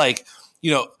 It's more like,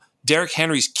 Derrick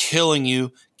Henry's killing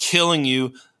you,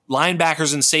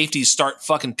 linebackers and safeties start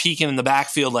fucking peeking in the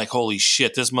backfield like, holy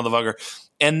shit, this motherfucker.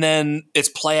 And then it's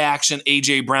play action,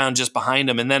 A.J. Brown just behind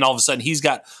him. And then all of a sudden he's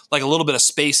got like a little bit of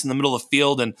space in the middle of the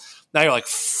field. And now you're like,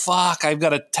 fuck, I've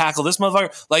got to tackle this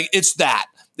motherfucker. Like, it's that.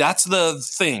 That's the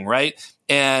thing, right?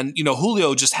 And,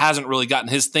 Julio just hasn't really gotten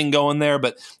his thing going there.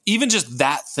 But even just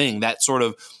that thing, that sort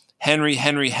of Henry,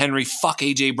 fuck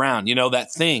A.J. Brown,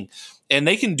 that thing. And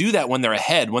they can do that when they're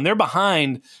ahead. When they're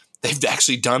behind, they've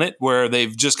actually done it where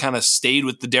they've just kind of stayed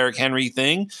with the Derrick Henry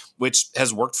thing, which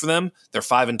has worked for them. They're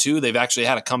 5-2. They've actually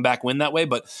had a comeback win that way.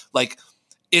 But, like,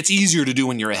 it's easier to do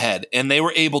when you're ahead. And they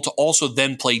were able to also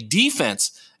then play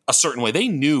defense a certain way. They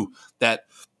knew that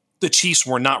the Chiefs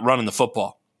were not running the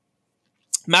football.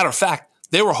 Matter of fact,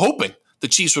 they were hoping the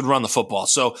Chiefs would run the football.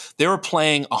 So they were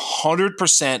playing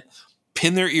 100%,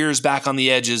 pin their ears back on the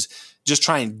edges, just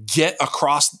try and get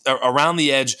around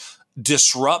the edge,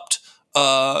 disrupt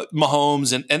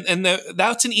Mahomes, and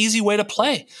that's an easy way to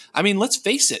play. I mean, let's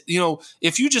face it.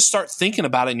 If you just start thinking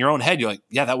about it in your own head, you're like,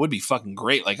 yeah, that would be fucking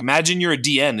great. Like, imagine you're a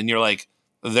DN and you're like,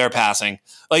 they're passing.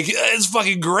 Like, it's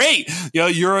fucking great.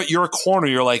 You're a corner.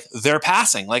 You're like, they're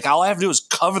passing. Like, all I have to do is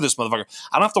cover this motherfucker.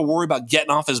 I don't have to worry about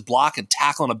getting off his block and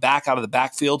tackling a back out of the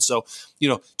backfield. So,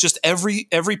 just every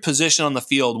position on the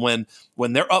field when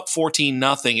they're up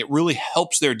 14-0, it really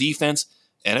helps their defense.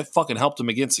 And it fucking helped them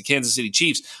against the Kansas City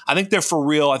Chiefs. I think they're for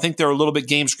real. I think they're a little bit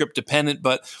game script dependent,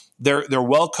 but they're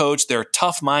well coached. They're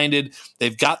tough minded.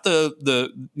 They've got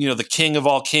the king of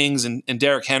all kings and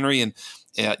Derrick Henry, and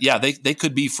they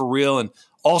could be for real. And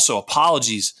also,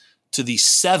 apologies to the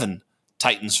 7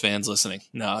 Titans fans listening.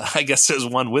 No, I guess there's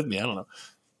one with me. I don't know.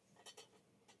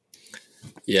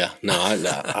 Yeah, no,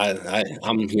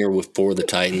 I'm here for the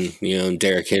Titan.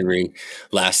 Derrick Henry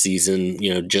last season,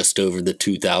 just over the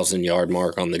 2,000 yard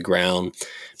mark on the ground,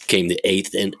 became the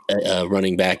 8th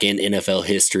running back in NFL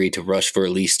history to rush for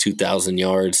at least 2,000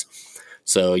 yards.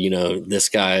 So, this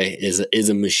guy is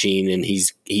a machine, and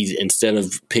he's instead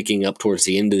of picking up towards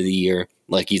the end of the year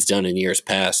like he's done in years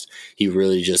past, he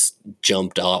really just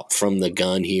jumped off from the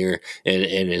gun here and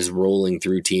is rolling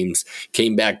through teams.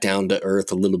 Came back down to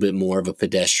earth, a little bit more of a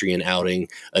pedestrian outing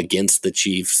against the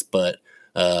Chiefs, but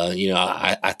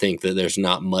I think that there's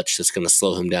not much that's going to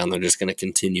slow him down. They're just going to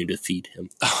continue to feed him.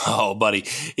 Oh, buddy,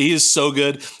 he is so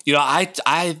good. I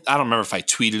don't remember if I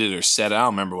tweeted it or said it. I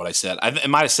don't remember what I said. I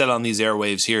might have said it on these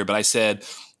airwaves here, but I said,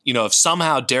 if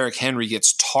somehow Derrick Henry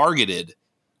gets targeted,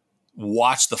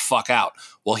 watch the fuck out.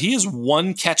 Well, he is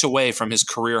one catch away from his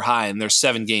career high, and they're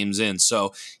 7 games in.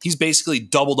 So he's basically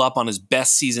doubled up on his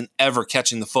best season ever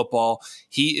catching the football.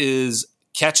 He is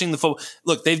catching the football.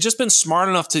 Look, they've just been smart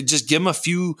enough to just give him a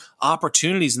few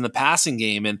opportunities in the passing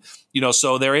game. And,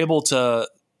 so they're able to,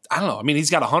 I don't know. I mean,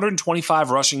 he's got 125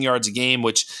 rushing yards a game,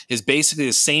 which is basically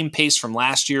the same pace from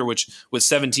last year, which with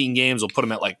 17 games will put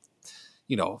him at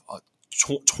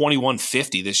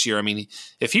 2150 this year. I mean,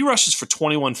 if he rushes for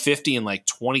 2150 and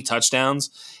 20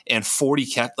 touchdowns and 40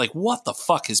 what the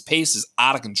fuck? His pace is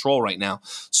out of control right now.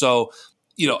 So,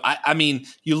 I mean,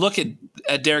 you look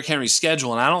at Derrick Henry's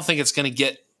schedule, and I don't think it's going to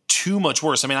get too much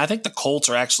worse. I mean, I think the Colts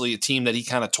are actually a team that he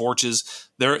kind of torches.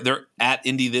 They're at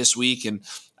Indy this week, and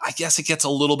I guess it gets a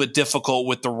little bit difficult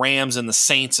with the Rams and the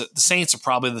Saints. The Saints are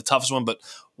probably the toughest one, but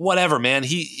whatever, man.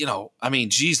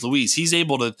 Geez Louise, he's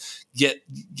able to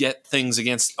get things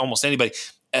against almost anybody.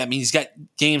 I mean, he's got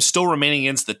games still remaining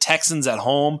against the Texans at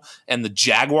home and the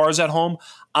Jaguars at home.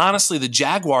 Honestly, the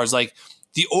Jaguars,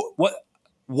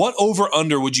 what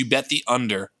over-under would you bet the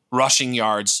under rushing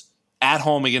yards at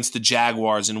home against the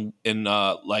Jaguars in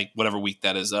whatever week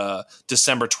that is,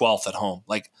 December 12th at home?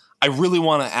 I really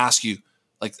want to ask you,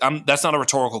 that's not a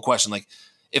rhetorical question.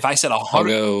 If I said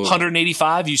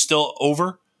 185, you still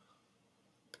over?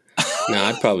 No,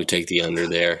 I'd probably take the under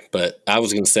there, but I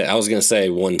was gonna say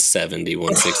 170,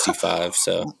 165.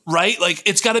 So right,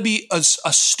 it's got to be a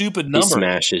stupid number. He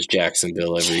smashes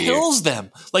Jacksonville every year. Kills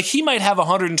them. He might have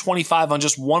 125 on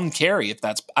just one carry. If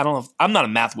that's, I don't know. I'm not a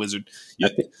math wizard.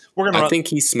 I think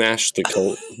he smashed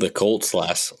the Colts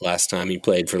last time he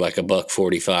played for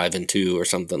 $145 and 2 or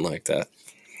something like that.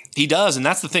 He does, and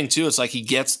that's the thing too. It's he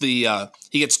gets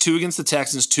 2 against the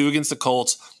Texans, 2 against the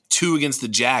Colts, 2 against the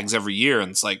Jags every year,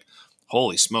 and it's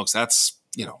holy smokes, that's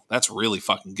really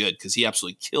fucking good because he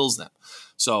absolutely kills them.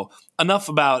 So enough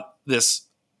about this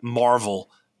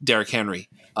Marvel Derrick Henry.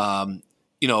 The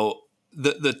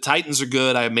Titans are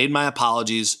good. I made my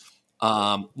apologies.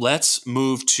 Let's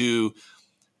move to,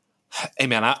 hey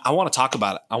man, I want to talk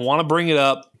about it. I want to bring it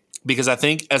up because I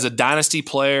think as a dynasty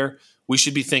player, we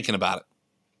should be thinking about it.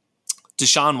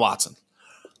 Deshaun Watson.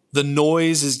 The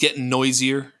noise is getting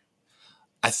noisier.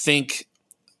 I think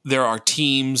there are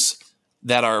teams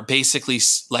that are basically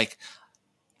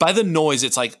by the noise,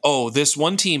 it's this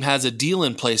one team has a deal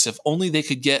in place. If only they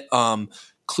could get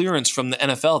clearance from the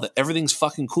NFL that everything's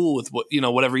fucking cool with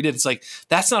whatever he did. It's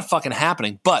that's not fucking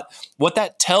happening. But what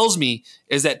that tells me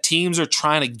is that teams are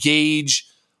trying to gauge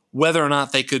whether or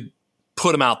not they could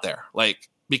put him out there.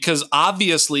 Because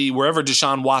obviously wherever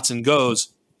Deshaun Watson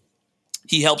goes,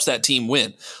 he helps that team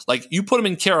win. You put him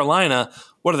in Carolina,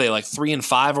 what are they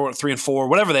 3-5 or 3-4,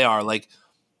 whatever they are,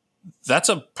 that's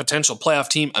a potential playoff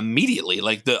team immediately,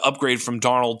 the upgrade from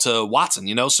Darnold to Watson,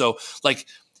 So,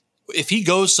 if he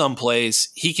goes someplace,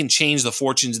 he can change the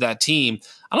fortunes of that team.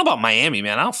 I don't know about Miami,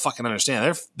 man. I don't fucking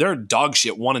understand. They're dog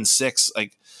shit,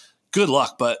 1-6. Good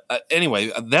luck. But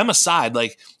anyway, them aside,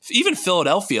 even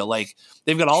Philadelphia,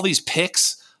 they've got all these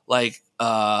picks,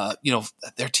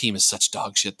 their team is such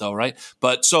dog shit though, right?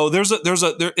 But so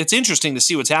it's interesting to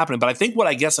see what's happening. But I think what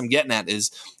I guess I'm getting at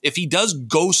is if he does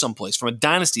go someplace from a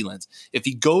dynasty lens, if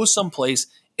he goes someplace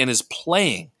and is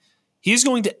playing, he's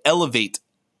going to elevate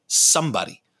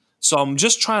somebody. So I'm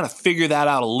just trying to figure that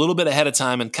out a little bit ahead of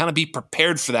time and kind of be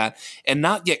prepared for that and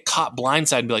not get caught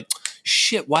blindside and be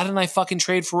shit, why didn't I fucking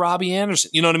trade for Robbie Anderson?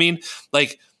 You know what I mean?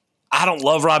 I don't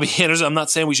love Robbie Anderson. I'm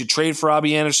not saying we should trade for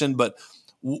Robbie Anderson, but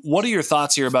what are your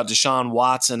thoughts here about Deshaun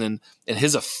Watson and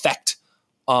his effect,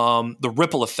 the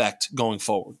ripple effect going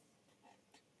forward?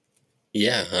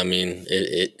 Yeah, I mean,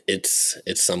 it's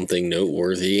something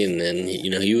noteworthy. And then,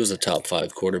 he was a top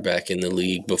 5 quarterback in the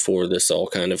league before this all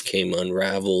kind of came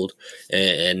unraveled.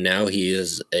 And now he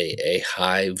is a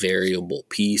high variable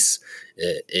piece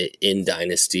in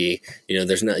Dynasty. You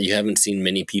haven't seen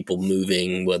many people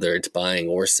moving, whether it's buying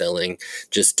or selling,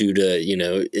 just due to,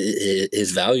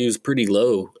 his value is pretty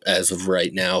low as of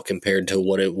right now compared to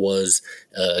what it was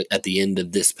at the end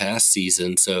of this past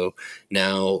season. So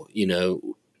now,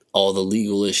 all the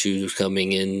legal issues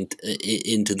coming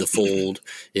into the fold,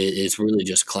 it's really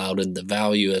just clouded the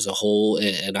value as a whole.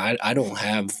 And I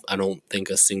don't think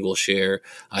a single share.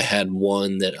 I had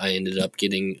one that I ended up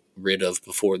getting rid of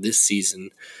before this season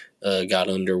got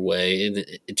underway, and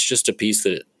it's just a piece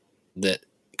that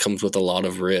comes with a lot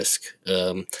of risk.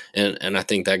 And I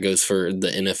think that goes for the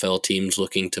NFL teams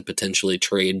looking to potentially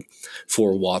trade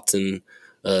for Watson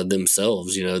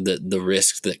themselves. You know, the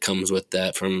risk that comes with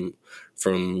that from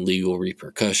legal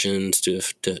repercussions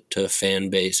to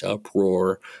fan base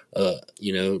uproar.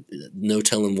 You know, no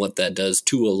telling what that does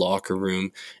to a locker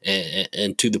room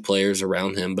and to the players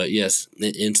around him. But yes,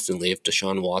 instantly, if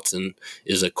Deshaun Watson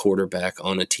is a quarterback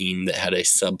on a team that had a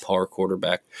subpar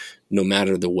quarterback, no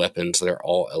matter the weapons, they're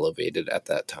all elevated at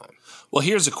that time. Well,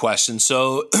 here's a question.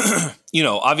 So, you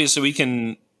know, obviously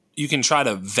you can try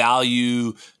to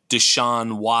value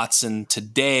Deshaun Watson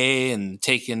today and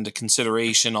take into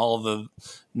consideration all of the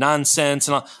nonsense.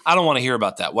 And I don't want to hear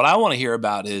about that. What I want to hear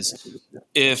about is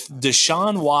if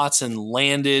Deshaun Watson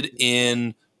landed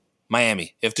in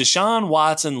Miami, if Deshaun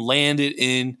Watson landed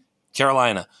in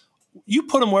Carolina, you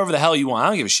put him wherever the hell you want. I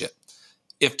don't give a shit.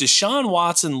 If Deshaun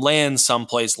Watson lands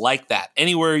someplace like that,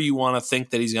 anywhere you want to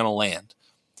think that he's going to land,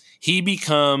 he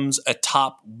becomes a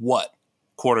top what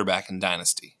quarterback in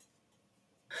Dynasty?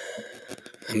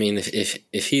 I mean,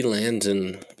 if he lands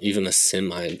in even a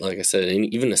semi, like I said,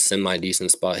 even a semi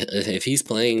decent spot, if he's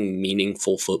playing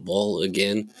meaningful football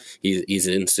again, he's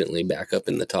instantly back up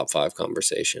in the top 5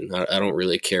 conversation. I don't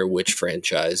really care which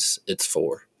franchise it's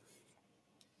for.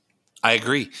 I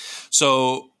agree.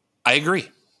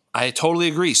 I totally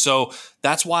agree. So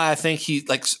that's why I think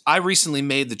I recently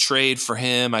made the trade for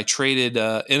him. I traded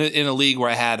in a league where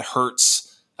I had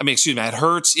Hurts. I had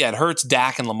Hurts. Yeah, I had Hurts,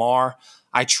 Dak, and Lamar.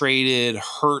 I traded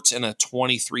Hurts in a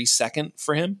 23 second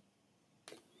for him.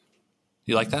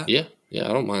 You like that? Yeah, I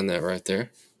don't mind that right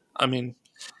there. I mean,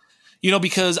 you know,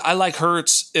 because I like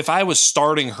Hurts. If I was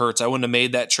starting Hurts, I wouldn't have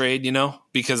made that trade, you know,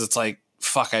 because it's like,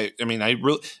 fuck. I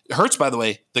really Hurts, by the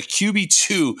way, the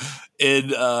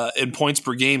QB2 in points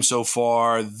per game so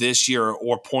far this year,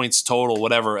 or points total,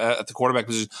 whatever, at the quarterback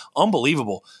position,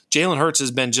 unbelievable. Jalen Hurts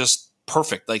has been just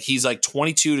perfect. Like, he's like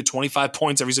 22 to 25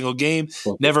 points every single game,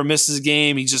 never misses a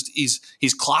game. He's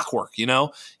clockwork, you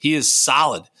know. He is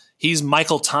solid. He's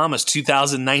Michael Thomas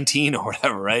 2019 or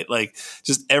whatever, right? Like,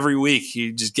 just every week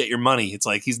you just get your money. It's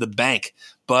like he's the bank.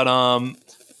 But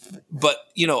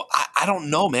you know, I don't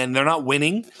know, man. They're not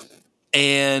winning.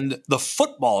 And the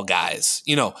football guys,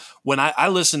 you know, when I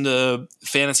listen to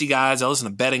fantasy guys, I listen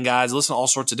to betting guys, I listen to all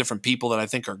sorts of different people that I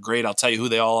think are great. I'll tell you who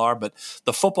they all are. But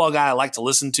the football guy I like to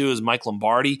listen to is Mike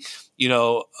Lombardi, you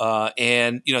know,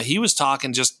 and, you know, he was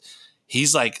talking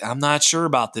he's like, I'm not sure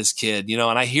about this kid, you know,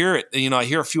 and I hear it, you know, I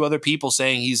hear a few other people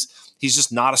saying he's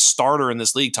just not a starter in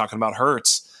this league, talking about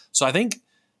Hurts. So I think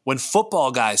when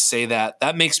football guys say that,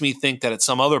 that makes me think that at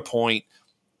some other point,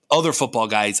 other football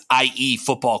guys, i.e.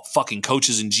 football fucking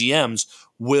coaches and GMs,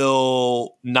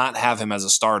 will not have him as a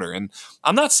starter. And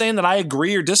I'm not saying that I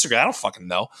agree or disagree. I don't fucking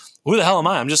know. Who the hell am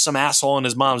I? I'm just some asshole in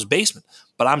his mom's basement.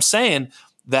 But I'm saying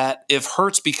that if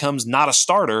Hurts becomes not a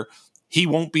starter, he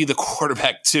won't be the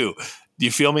quarterback too. Do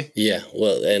you feel me? Yeah,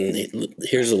 well, and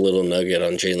here's a little nugget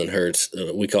on Jalen Hurts.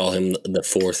 We call him the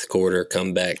fourth quarter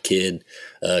comeback kid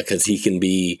because he can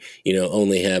be, you know,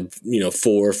 only have, you know,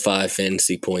 4 or 5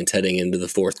 fantasy points heading into the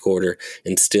fourth quarter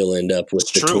and still end up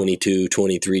with 22,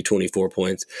 23, 24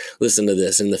 points. Listen to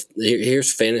this.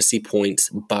 Here's fantasy points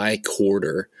by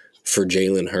quarter for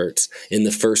Jalen Hurts in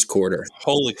the first quarter.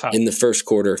 Holy cow. In the first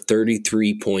quarter,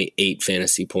 33.8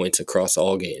 fantasy points across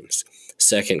all games.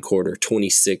 Second quarter,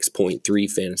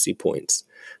 26.3 fantasy points.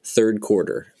 Third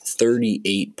quarter,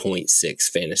 38.6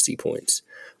 fantasy points.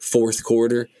 Fourth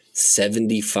quarter,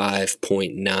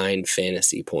 75.9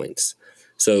 fantasy points.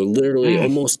 So literally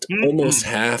almost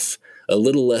half, a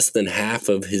little less than half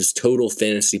of his total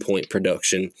fantasy point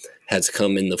production has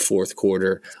come in the fourth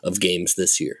quarter of games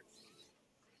this year.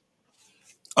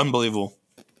 Unbelievable.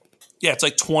 Yeah, it's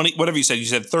like 20, whatever you said. You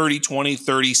said 30, 20,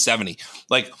 30, 70.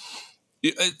 Like,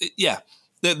 yeah,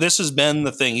 this has been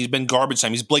the thing. He's been garbage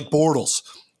time. He's Blake Bortles,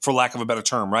 for lack of a better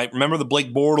term, right? Remember the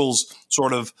Blake Bortles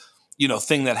sort of, you know,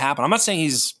 thing that happened. I'm not saying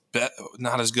he's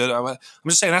not as good. I'm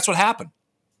just saying that's what happened.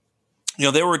 You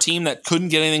know, they were a team that couldn't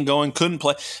get anything going, couldn't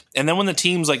play. And then when the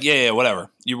team's like, yeah,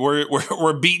 whatever,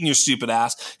 we're beating your stupid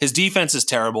ass. His defense is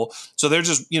terrible. So they're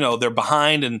just, you know, they're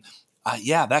behind. And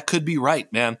yeah, that could be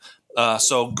right, man.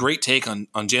 So great take on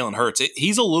Jalen Hurts.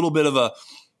 He's a little bit of a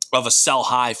sell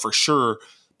high for sure,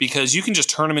 because you can just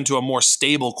turn him into a more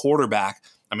stable quarterback.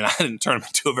 I mean, I didn't turn him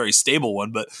into a very stable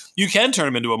one, but you can turn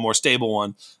him into a more stable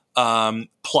one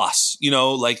plus.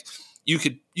 Like you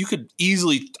could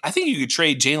easily. I think you could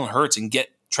trade Jalen Hurts and get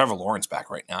Trevor Lawrence back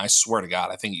right now. I swear to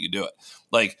God, I think you could do it.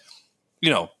 Like,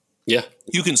 Yeah.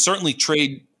 You can certainly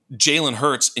trade Jalen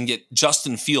Hurts and get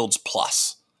Justin Fields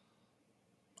plus.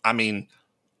 I mean,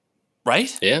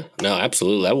 right? Yeah, no,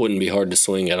 absolutely. That wouldn't be hard to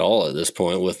swing at all at this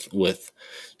point with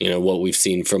what we've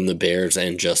seen from the Bears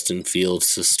and Justin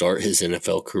Fields to start his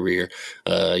NFL career.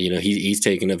 He's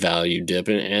taken a value dip,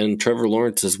 and Trevor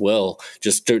Lawrence as well,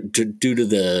 just due to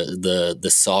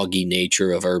the soggy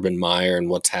nature of Urban Meyer and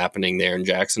what's happening there in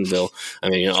Jacksonville. I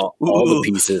mean, all the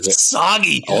pieces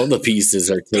soggy. All the pieces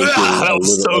are taking a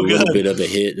little bit of a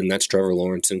hit, and that's Trevor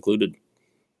Lawrence included.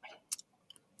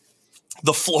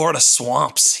 The Florida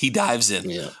swamps he dives in.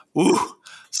 Yeah. Ooh,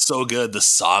 so good. The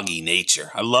soggy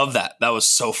nature. I love that. That was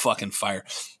so fucking fire.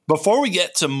 Before we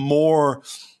get to more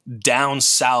down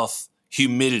south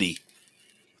humidity,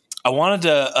 I wanted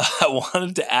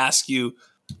to ask you,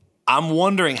 I'm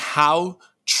wondering how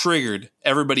triggered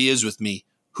everybody is with me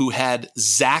who had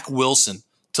Zach Wilson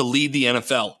to lead the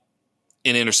NFL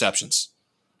in interceptions.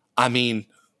 I mean,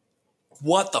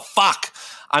 what the fuck?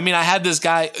 I mean, I had this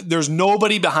guy, there's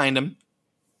nobody behind him.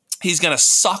 He's going to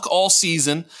suck all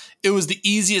season. It was the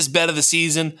easiest bet of the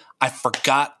season. I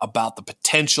forgot about the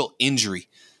potential injury.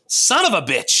 Son of a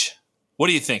bitch. What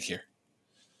do you think here?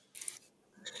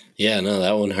 Yeah, no,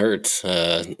 that one hurts.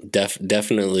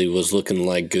 Definitely was looking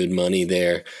like good money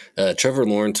there. Trevor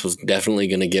Lawrence was definitely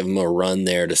going to give him a run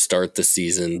there to start the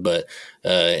season, but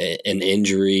an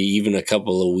injury, even a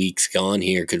couple of weeks gone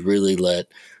here, could really let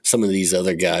some of these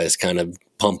other guys kind of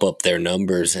pump up their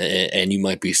numbers, and you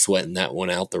might be sweating that one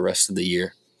out the rest of the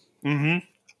year. Mm-hmm.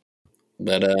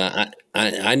 But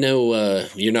I know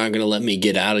you're not going to let me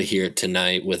get out of here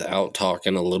tonight without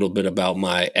talking a little bit about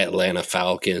my Atlanta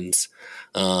Falcons.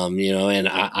 And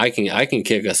I can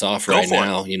kick us off right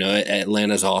now.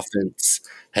 Atlanta's offense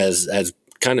has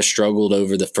kind of struggled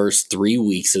over the first 3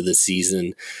 weeks of the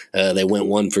season. They went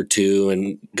 1 for 2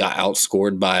 and got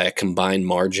outscored by a combined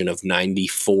margin of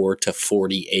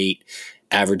 94-48,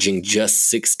 averaging just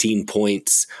 16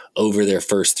 points over their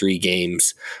first 3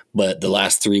 games. But the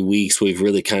last 3 weeks, we've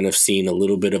really kind of seen a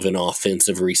little bit of an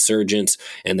offensive resurgence,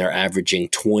 and they're averaging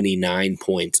 29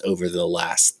 points over the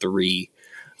last 3.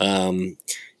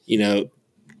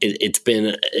 It's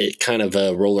been kind of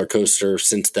a roller coaster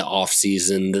since the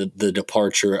offseason, the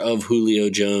departure of Julio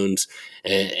Jones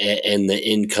and the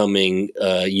incoming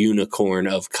unicorn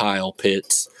of Kyle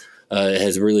Pitts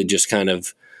has really just kind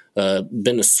of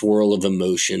been a swirl of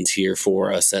emotions here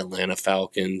for us Atlanta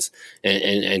Falcons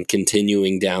and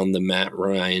continuing down the Matt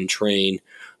Ryan train.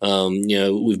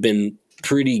 We've been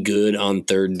pretty good on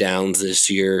third downs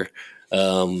this year,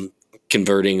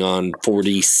 converting on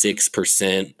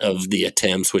 46% of the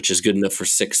attempts, which is good enough for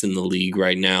 6th in the league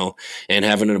right now, and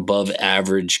having an above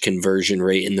average conversion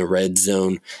rate in the red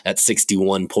zone at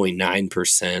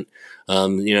 61.9%.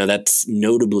 That's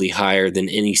notably higher than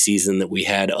any season that we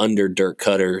had under Dirk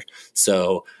Cutter.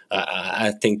 So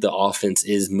I think the offense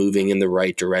is moving in the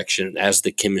right direction as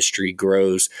the chemistry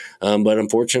grows. But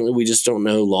unfortunately, we just don't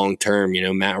know long term.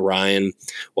 Matt Ryan,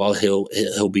 while he'll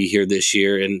be here this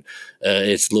year, and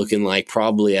it's looking like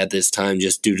probably at this time,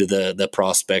 just due to the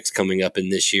prospects coming up in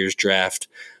this year's draft,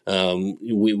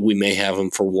 we may have him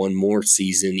for one more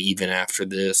season even after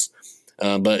this.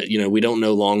 But we don't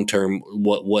know long term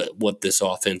what this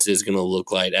offense is going to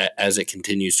look like as it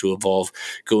continues to evolve,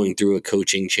 going through a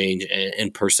coaching change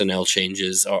and personnel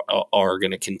changes are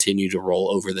going to continue to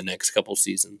roll over the next couple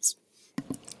seasons.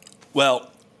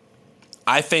 Well,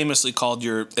 I famously called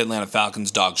your Atlanta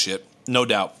Falcons dog shit, no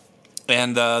doubt,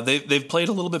 and they've played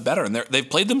a little bit better, and they've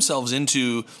played themselves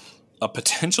into a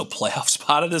potential playoff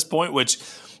spot at this point. Which,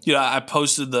 I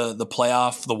posted the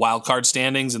wild card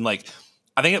standings, and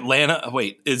I think Atlanta.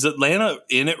 Wait, is Atlanta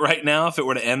in it right now? If it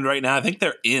were to end right now, I think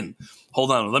they're in. Hold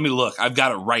on, let me look. I've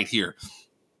got it right here.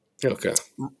 Okay.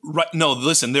 Right. No,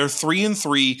 listen. They're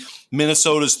 3-3.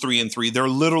 Minnesota's 3-3. They're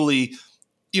literally,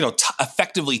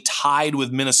 effectively tied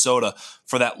with Minnesota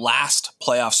for that last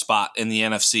playoff spot in the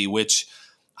NFC. Which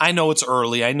I know it's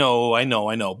early. I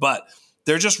know. But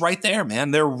they're just right there,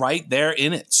 man. They're right there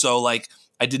in it. So I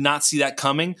did not see that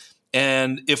coming.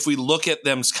 And if we look at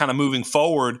them kind of moving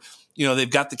forward.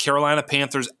 They've got the Carolina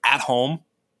Panthers at home.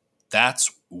 That's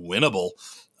winnable.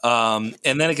 And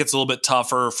then it gets a little bit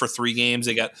tougher for 3 games.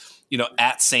 They got,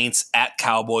 at Saints, at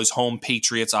Cowboys, home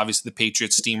Patriots. Obviously, the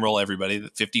Patriots steamroll everybody.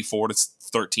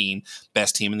 54-13,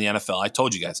 best team in the NFL. I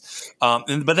told you guys.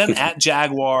 But then at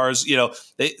Jaguars,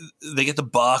 they get the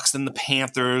Bucks, then the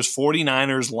Panthers,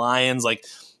 49ers, Lions,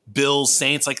 Bills,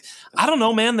 Saints. I don't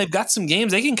know, man. They've got some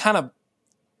games. They can kind of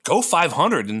go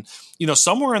 500, and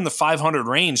somewhere in the 500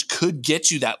 range could get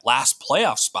you that last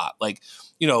playoff spot. Like,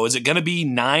 is it going to be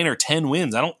 9 or 10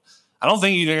 wins? I don't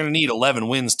think you're going to need 11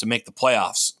 wins to make the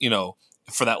playoffs,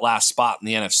 for that last spot in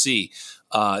the NFC.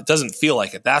 It doesn't feel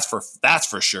like it. That's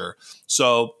for sure.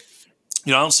 So, I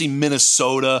don't see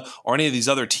Minnesota or any of these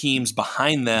other teams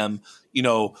behind them,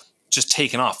 just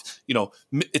taking off.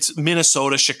 It's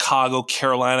Minnesota, Chicago,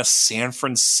 Carolina, San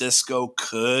Francisco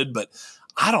could, but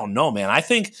I don't know, man. I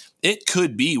think it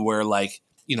could be where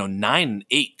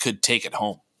 9-8 could take it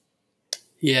home.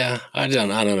 Yeah, I don't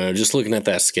know. Just looking at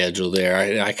that schedule there,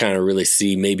 I kind of really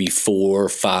see maybe 4,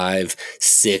 5,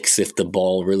 6 if the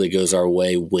ball really goes our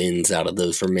way, wins out of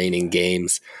those remaining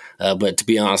games. But to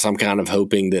be honest, I'm kind of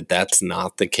hoping that that's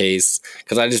not the case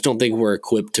because I just don't think we're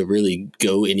equipped to really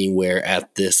go anywhere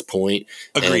at this point.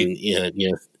 Agreed.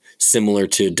 And, similar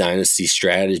to dynasty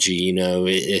strategy,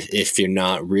 if you're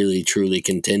not really truly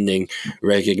contending,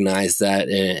 recognize that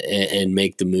and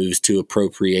make the moves to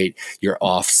appropriate your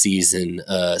off-season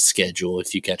schedule,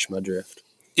 if you catch my drift.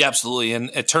 Yeah, absolutely.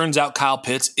 And it turns out Kyle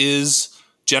Pitts is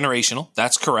generational.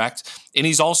 That's correct. And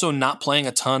he's also not playing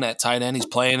a ton at tight end. He's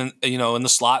playing, in the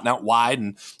slot and out wide.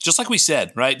 And just like we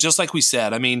said, right? Just like we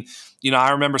said, I mean, I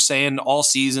remember saying all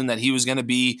season that he was going to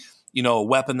be, a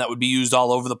weapon that would be used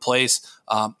all over the place.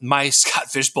 My Scott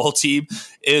Fishbowl team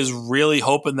is really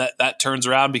hoping that turns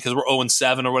around because we're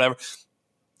 0-7 or whatever.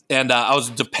 And I was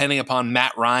depending upon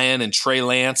Matt Ryan and Trey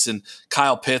Lance and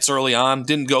Kyle Pitts early on.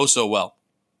 Didn't go so well.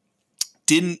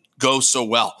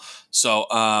 So,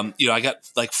 I got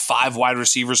like 5 wide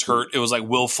receivers hurt. It was like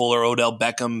Will Fuller, Odell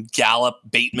Beckham, Gallup,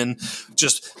 Bateman.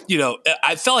 Just,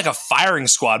 I felt like a firing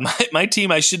squad. My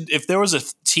team, if there was a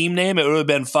team name, it would have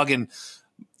been fucking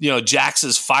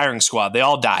Jax's firing squad. They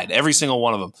all died, every single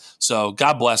one of them. So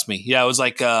God bless me. Yeah, it was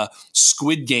like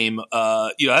Squid Game.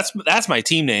 That's my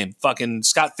team name, fucking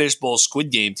Scott Fishbowl Squid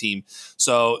Game team.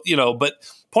 So, but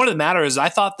point of the matter is I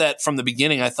thought that from the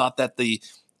beginning, the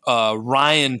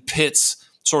Ryan Pitts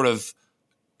sort of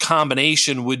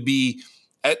combination would be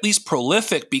at least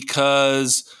prolific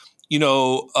because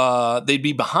they'd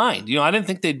be behind. I didn't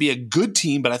think they'd be a good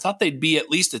team, but I thought they'd be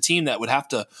at least a team that would have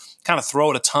to kind of throw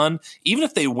it a ton. Even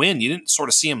if they win, you didn't sort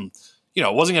of see them,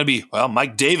 it wasn't going to be,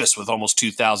 Mike Davis with almost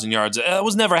 2,000 yards. It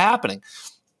was never happening.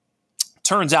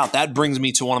 Turns out that brings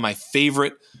me to one of my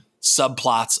favorite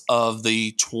subplots of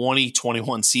the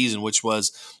 2021 season, which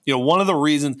was, one of the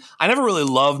reasons I never really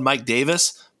loved Mike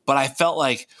Davis, but I felt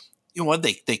like,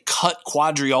 they cut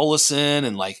Quadri Olison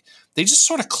and they just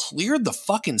sort of cleared the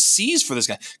fucking seas for this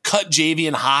guy. Cut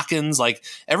Javian Hawkins.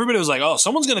 Everybody was like, oh,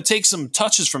 someone's going to take some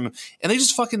touches from him. And they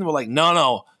just fucking were like,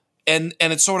 no. And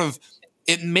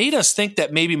it made us think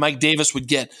that maybe Mike Davis would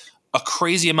get a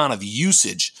crazy amount of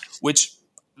usage, which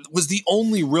was the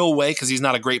only real way because he's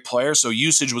not a great player. So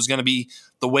usage was going to be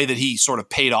the way that he sort of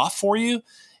paid off for you.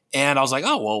 And I was like,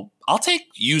 oh, well, I'll take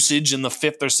usage in the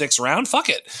 5th or 6th round. Fuck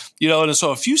it. And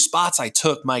so a few spots I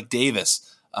took Mike Davis.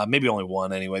 Maybe only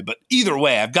one anyway, but either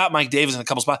way, I've got Mike Davis in a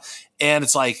couple spots, and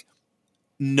it's like,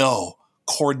 no,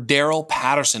 Cordero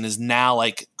Patterson is now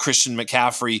like Christian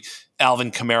McCaffrey, Alvin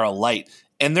Kamara light,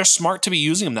 and they're smart to be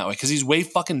using him that way because he's way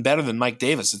fucking better than Mike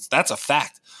Davis. That's a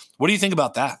fact. What do you think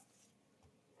about that?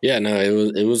 Yeah, no,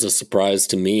 it was a surprise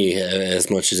to me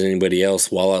as much as anybody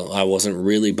else. While I wasn't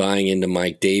really buying into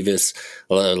Mike Davis,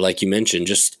 like you mentioned,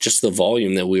 just the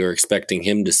volume that we were expecting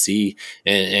him to see,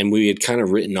 and we had kind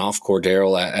of written off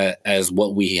Cordero as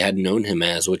what we had known him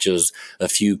as, which was a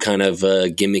few kind of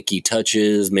gimmicky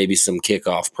touches, maybe some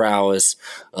kickoff prowess,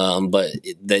 but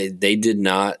they did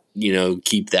not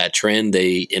keep that trend.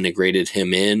 They integrated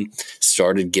him in,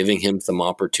 started giving him some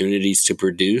opportunities to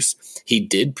produce. He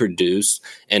did produce,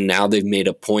 and now they've made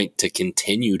a point to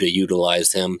continue to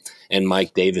utilize him. And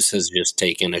Mike Davis has just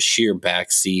taken a sheer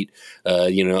backseat.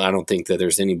 I don't think that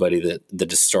there's anybody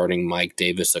that is starting Mike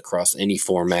Davis across any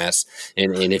formats.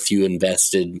 And if you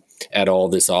invested at all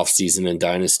this offseason in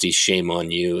Dynasty, shame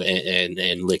on you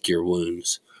and lick your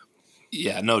wounds.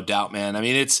 Yeah, no doubt, man. I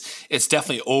mean, it's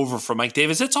definitely over for Mike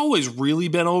Davis. It's always really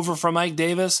been over for Mike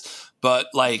Davis. But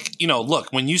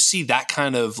look, when you see that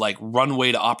kind of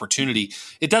runway to opportunity,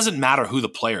 it doesn't matter who the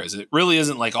player is. It really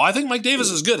isn't like, oh, I think Mike Davis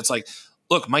is good. It's like,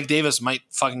 look, Mike Davis might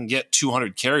fucking get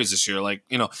 200 carries this year.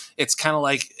 It's kind of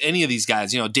like any of these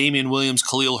guys, Damian Williams,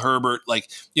 Khalil Herbert,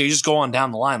 you just go on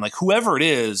down the line. Whoever it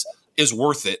is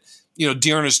worth it.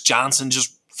 Dearness Johnson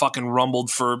just fucking rumbled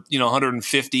for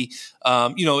 150.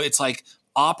 It's like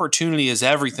opportunity is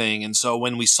everything. And so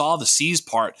when we saw the C's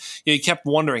part, you kept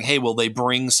wondering, hey, will they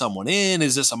bring someone in?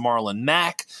 Is this a Marlon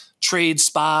Mack trade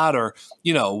spot or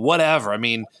whatever? I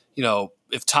mean,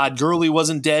 if Todd Gurley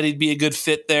wasn't dead, he'd be a good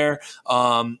fit there.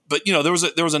 But there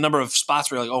was a number of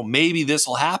spots where you're like, oh, maybe this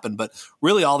will happen. But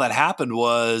really, all that happened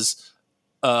was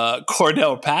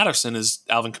Cordell Patterson is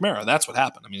Alvin Kamara. That's what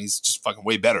happened. I mean, he's just fucking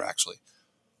way better, actually.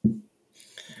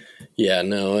 Yeah,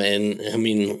 no, and I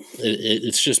mean,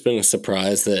 it's just been a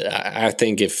surprise that I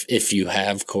think if you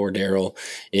have Cordero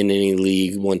in any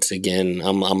league, once again,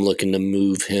 I'm looking to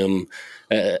move him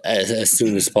as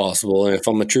soon as possible. And if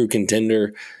I'm a true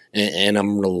contender and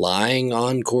I'm relying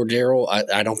on Cordero,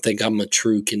 I don't think I'm a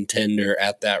true contender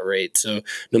at that rate. So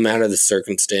no matter the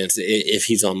circumstance, if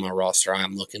he's on my roster,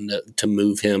 I'm looking to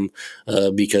move him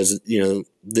because,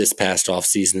 this past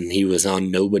offseason, he was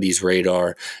on nobody's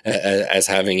radar as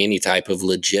having any type of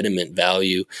legitimate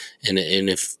value. And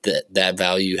if that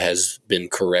value has been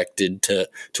corrected to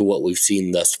what we've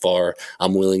seen thus far,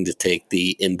 I'm willing to take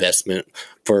the investment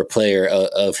for a player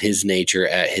of his nature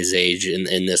at his age and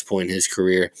in this point in his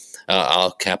career. I'll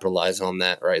capitalize on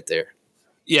that right there.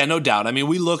 Yeah, no doubt. I mean,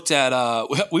 we looked at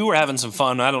we were having some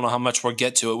fun. I don't know how much we'll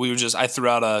get to it. I threw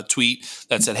out a tweet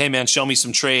that said, "Hey man, show me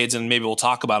some trades and maybe we'll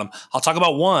talk about them." I'll talk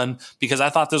about one because I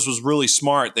thought this was really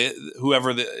smart.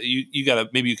 You got to,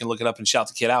 maybe you can look it up and shout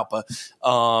the kid out, but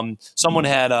someone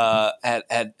had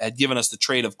given us the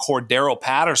trade of Cordero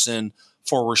Patterson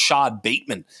for Rashad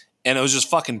Bateman. And it was just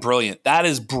fucking brilliant. That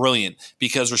is brilliant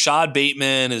because Rashad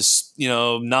Bateman is,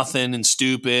 nothing and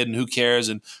stupid and who cares?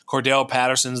 And Cordell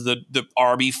Patterson's the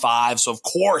RB5. So, of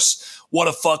course, what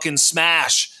a fucking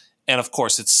smash. And, of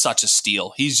course, it's such a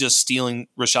steal. He's just stealing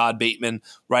Rashad Bateman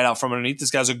right out from underneath. This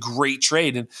guy's a great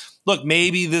trade. And, look,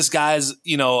 maybe this guy's,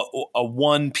 a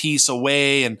one piece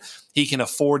away and he can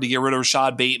afford to get rid of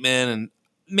Rashad Bateman. And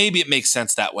maybe it makes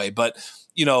sense that way. But,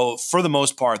 for the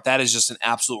most part, that is just an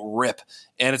absolute rip.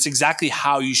 And it's exactly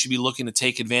how you should be looking to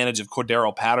take advantage of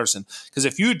Cordero Patterson. Because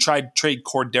if you had tried to trade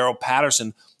Cordero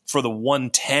Patterson for the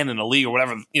 110 in the league or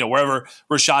whatever, wherever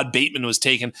Rashad Bateman was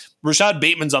taken, Rashad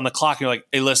Bateman's on the clock and you're like,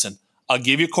 hey, listen, I'll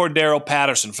give you Cordero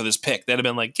Patterson for this pick. They'd have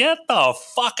been like, get the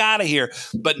fuck out of here.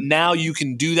 But now you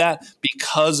can do that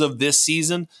because of this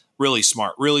season. Really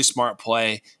smart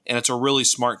play. And it's a really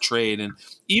smart trade. And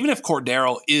even if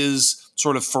Cordero is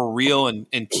sort of for real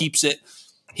and keeps it,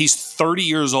 he's 30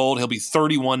 years old. He'll be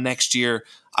 31 next year.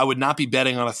 I would not be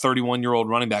betting on a 31-year-old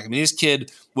running back. I mean, this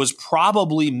kid was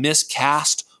probably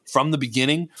miscast from the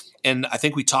beginning, and I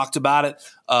think we talked about it.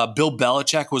 Bill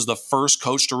Belichick was the first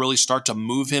coach to really start to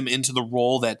move him into the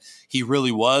role that he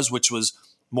really was, which was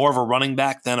more of a running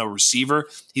back than a receiver.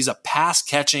 He's a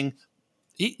pass-catching.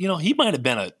 He might have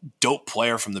been a dope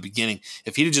player from the beginning.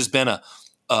 If he'd have just been a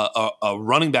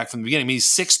running back from the beginning. I mean, he's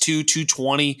 6'2",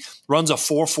 220, runs a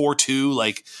 4.42.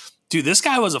 Like, dude, this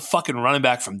guy was a fucking running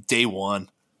back from day one.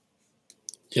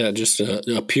 Yeah, just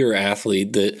a pure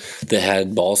athlete that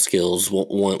had ball skills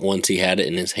once he had it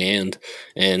in his hand.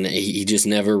 And he just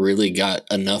never really got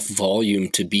enough volume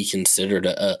to be considered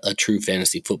a true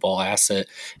fantasy football asset.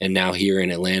 And now here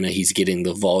in Atlanta, he's getting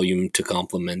the volume to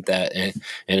complement that. And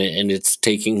it's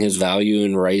taking his value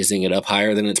and raising it up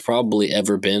higher than it's probably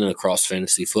ever been across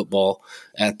fantasy football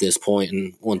at this point.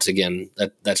 And once again,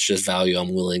 that's just value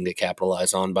I'm willing to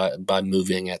capitalize on by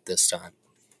moving at this time.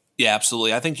 Yeah,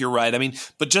 absolutely. I think you're right. I mean,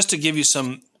 but just to give you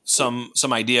some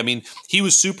idea, I mean, he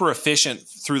was super efficient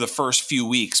through the first few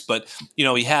weeks, but,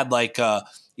 he had like,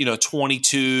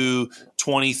 22,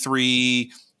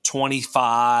 23,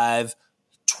 25,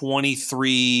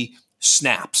 23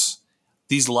 snaps.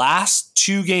 These last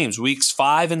two games, weeks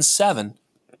 5 and 7,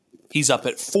 he's up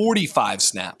at 45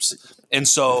 snaps. And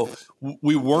so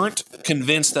we weren't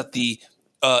convinced that the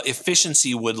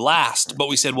efficiency would last, but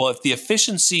we said, well, if the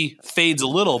efficiency fades a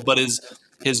little, but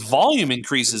his volume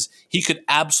increases, he could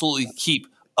absolutely keep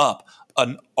up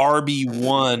an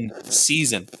RB1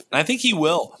 season. And I think he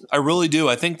will. I really do.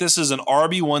 I think this is an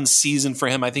RB1 season for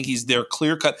him. I think he's their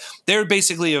clear cut. They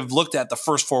basically have looked at the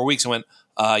first 4 weeks and went,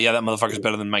 yeah, that motherfucker's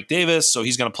better than Mike Davis, so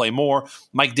he's going to play more.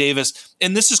 Mike Davis,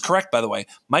 and this is correct, by the way,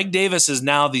 Mike Davis is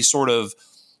now the sort of,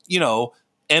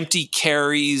 empty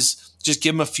carries. Just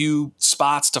give him a few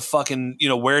spots to fucking,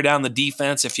 wear down the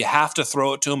defense. If you have to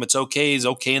throw it to him, it's okay. He's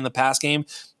okay in the pass game.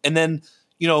 And then,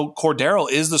 Cordero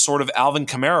is the sort of Alvin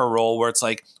Kamara role where it's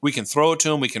like we can throw it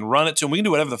to him, we can run it to him, we can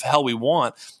do whatever the hell we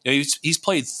want. He's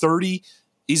played 30,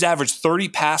 he's averaged 30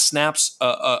 pass snaps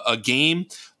a game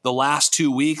the last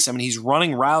 2 weeks. I mean, he's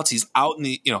running routes. He's out in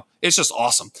the, it's just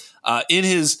awesome.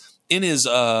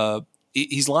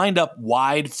 He's lined up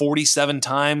wide 47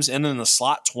 times and in the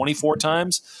slot 24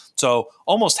 times. So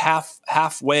almost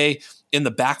halfway in the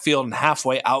backfield and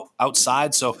halfway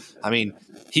outside. So, I mean,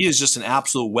 he is just an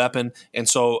absolute weapon. And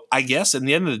so I guess at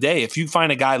the end of the day, if you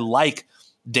find a guy like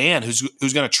Dan, who's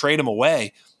going to trade him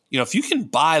away. If you can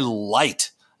buy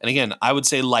light, and again, I would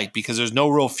say light because there's no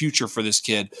real future for this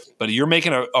kid, but you're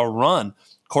making a run.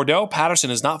 Cordero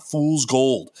Patterson is not fool's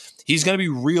gold. He's going to be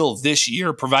real this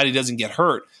year, provided he doesn't get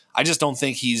hurt. I just don't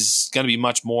think he's going to be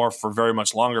much more for very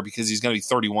much longer because he's going to be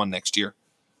 31 next year.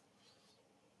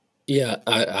 Yeah,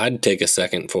 I'd take a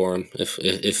second for him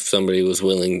if somebody was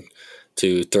willing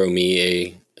to throw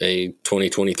me a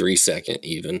 2023 second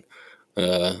even.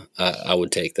 I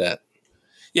would take that.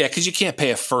 Yeah, because you can't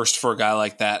pay a first for a guy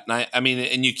like that. And I mean,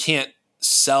 and you can't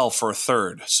sell for a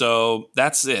third. So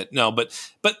that's it. No, but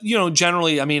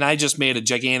generally, I mean, I just made a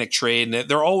gigantic trade,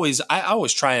 and I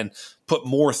always try and put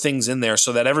more things in there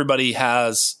so that everybody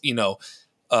has,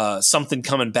 something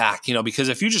coming back, because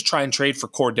if you just try and trade for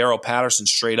Cordero Patterson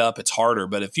straight up, it's harder.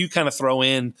 But if you kind of throw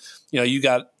in, you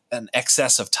got an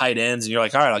excess of tight ends and you're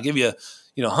like, all right, I'll give you,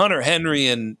 Hunter Henry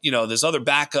and, this other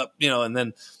backup, and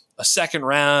then a second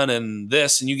round and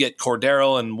this, and you get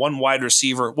Cordero and one wide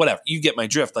receiver, whatever, you get my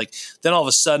drift. Like then all of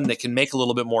a sudden it can make a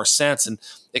little bit more sense and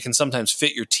it can sometimes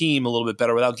fit your team a little bit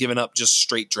better without giving up just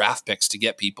straight draft picks to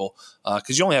get people.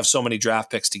 Cause you only have so many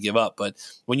draft picks to give up. But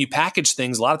when you package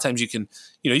things, a lot of times you can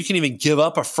even give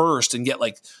up a first and get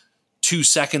like 2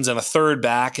 seconds and a third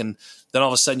back. And then all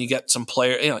of a sudden you get some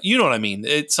player, you know what I mean?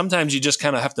 Sometimes you just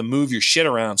kind of have to move your shit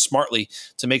around smartly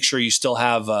to make sure you still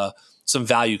have some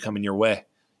value coming your way.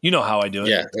 You know how I do it.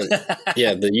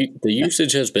 Yeah. The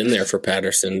usage has been there for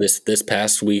Patterson. This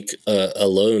past week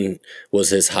alone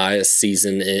was his highest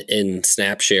season in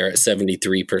snap share at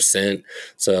 73%.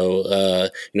 So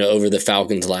over the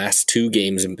Falcons' last 2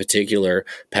 games in particular,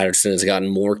 Patterson has gotten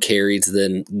more carries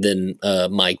than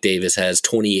Mike Davis has,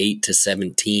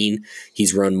 28-17.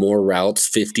 He's run more routes,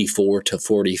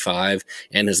 54-45,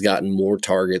 and has gotten more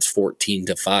targets,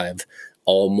 14-5.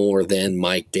 All more than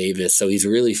Mike Davis. So he's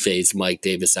really phased Mike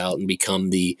Davis out and become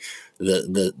the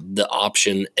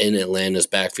option in Atlanta's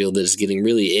backfield that is getting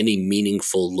really any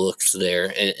meaningful looks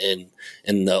there.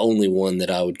 And the only one that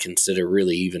I would consider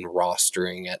really even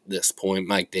rostering at this point,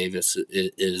 Mike Davis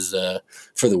is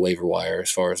for the waiver wire as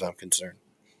far as I'm concerned.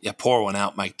 Yeah, pour one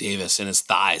out, Mike Davis, and his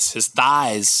thighs. His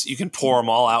thighs, you can pour them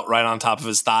all out right on top of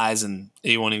his thighs and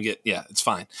you won't even get, it's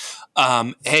fine.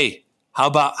 Hey, How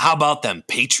about them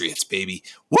Patriots, baby?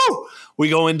 Woo! We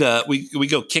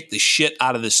go kick the shit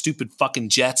out of the stupid fucking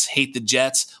Jets. Hate the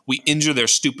Jets. We injure their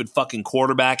stupid fucking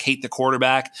quarterback. Hate the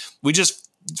quarterback. We just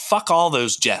fuck all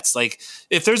those Jets. Like,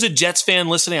 if there's a Jets fan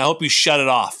listening, I hope you shut it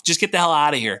off. Just get the hell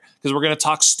out of here because we're gonna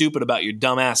talk stupid about your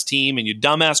dumbass team and your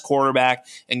dumbass quarterback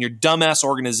and your dumbass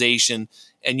organization,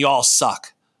 and you all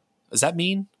suck. Is that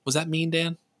mean? Was that mean,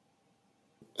 Dan?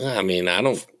 I mean, I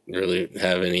don't really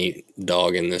have any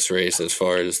dog in this race as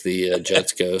far as the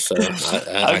Jets go, so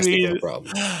I see no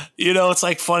problem. It's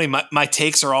like funny. My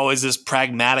takes are always this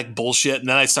pragmatic bullshit, and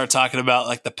then I start talking about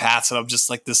like the Pats, and I'm just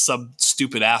like this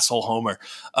stupid asshole homer.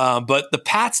 But the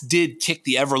Pats did kick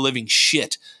the ever-living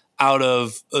shit out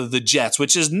of the Jets,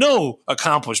 which is no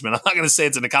accomplishment. I'm not going to say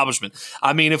it's an accomplishment.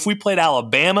 I mean, if we played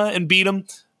Alabama and beat them,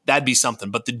 that'd be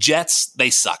something. But the Jets, they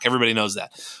suck. Everybody knows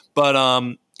that. But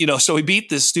so we beat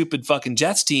this stupid fucking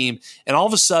Jets team, and all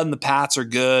of a sudden the Pats are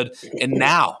good, and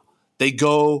now they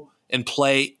go and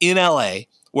play in LA,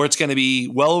 where it's going to be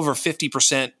well over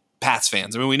 50% Pats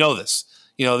fans. I mean, we know this.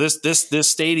 This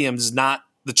stadium is not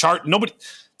the chart.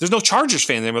 There's no Chargers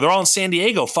fans anymore. They're all in San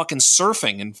Diego, fucking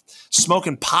surfing and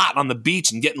smoking pot on the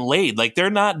beach and getting laid. Like, they're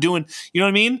not doing, you know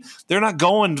what I mean? They're not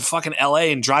going to fucking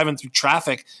LA and driving through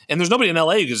traffic. And there's nobody in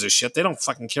LA who gives a shit. They don't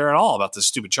fucking care at all about this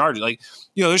stupid Chargers. Like,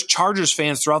 there's Chargers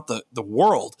fans throughout the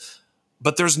world,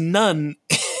 but there's none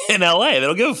in LA. They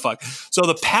don't give a fuck. So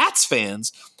the Pats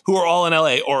fans who are all in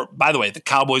LA, or by the way, the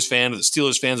Cowboys fan, or the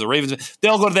Steelers fans, the Ravens fans, they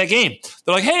all go to that game.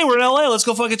 They're like, hey, we're in LA. Let's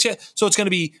go fucking chat. So it's going to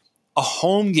be a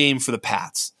home game for the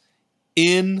Pats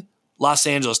in Los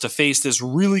Angeles to face this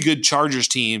really good Chargers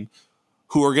team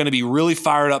who are going to be really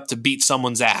fired up to beat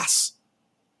someone's ass.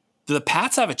 Do the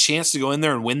Pats have a chance to go in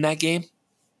there and win that game?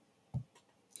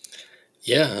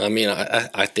 Yeah, I mean,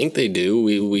 I think they do.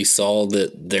 We saw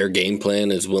that their game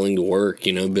plan is willing to work.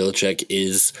 Belichick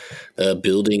is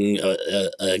building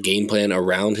a game plan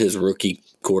around his rookie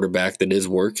quarterback that is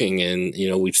working. And,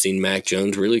 we've seen Mac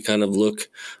Jones really kind of look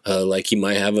like he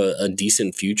might have a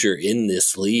decent future in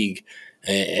this league.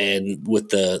 And with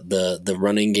the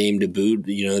running game to boot,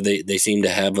 they seem to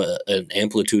have an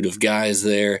amplitude of guys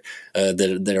there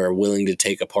that are willing to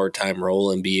take a part-time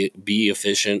role and be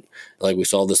efficient, like we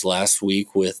saw this last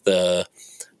week with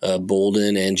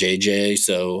Bolden and JJ.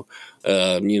 So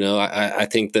I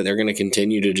think that they're going to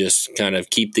continue to just kind of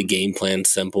keep the game plan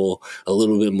simple, a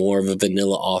little bit more of a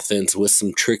vanilla offense with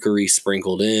some trickery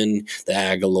sprinkled in, the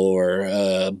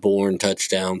Aguilar Bourne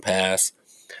touchdown pass.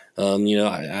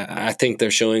 I think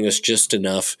they're showing us just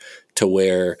enough to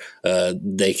where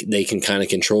they can kind of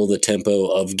control the tempo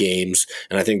of games,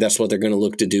 and I think that's what they're going to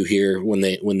look to do here when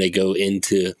they go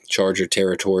into Charger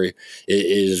territory.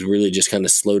 Is really just kind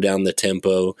of slow down the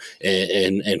tempo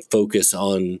and focus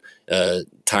on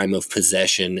time of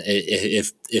possession.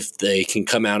 If they can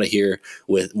come out of here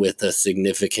with a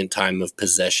significant time of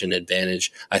possession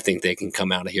advantage, I think they can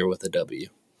come out of here with a W.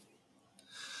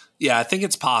 Yeah, I think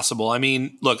it's possible. I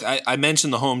mean, look, I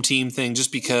mentioned the home team thing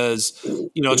just because,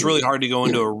 it's really hard to go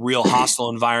into a real hostile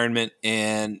environment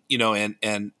and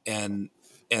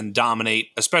dominate,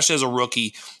 especially as a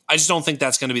rookie. I just don't think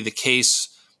that's going to be the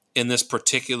case in this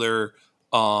particular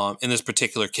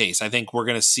case. I think we're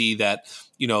going to see that,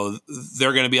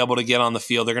 they're going to be able to get on the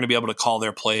field. They're going to be able to call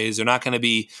their plays. They're not going to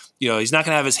be, he's not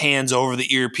going to have his hands over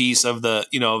the earpiece of the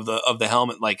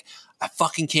helmet. Like, I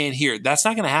fucking can't hear. That's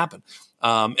not going to happen.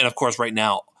 And of course, right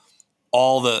now,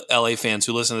 all the LA fans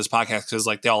who listen to this podcast, because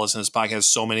like they all listen to this podcast,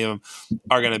 so many of them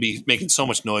are going to be making so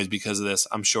much noise because of this,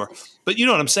 I'm sure. But you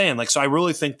know what I'm saying? Like, so I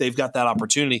really think they've got that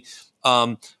opportunity.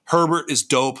 Herbert is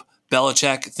dope.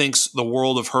 Belichick thinks the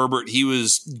world of Herbert. He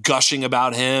was gushing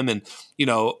about him, and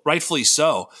rightfully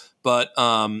so. But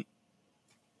the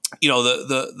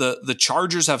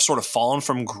Chargers have sort of fallen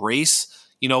from grace.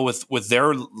 With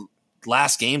their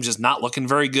last game just not looking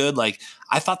very good. Like,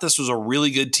 I thought this was a really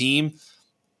good team.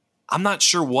 I'm not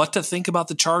sure what to think about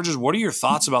the Chargers. What are your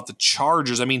thoughts about the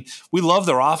Chargers? I mean, we love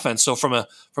their offense. So from a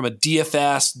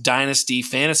DFS dynasty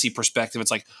fantasy perspective, it's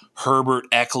like Herbert,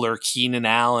 Eckler, Keenan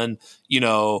Allen,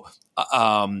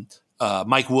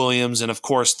 Mike Williams, and of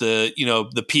course the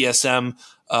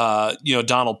PSM,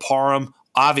 Donald Parham.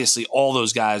 Obviously, all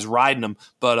those guys riding them.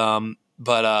 But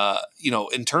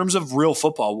in terms of real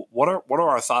football, what are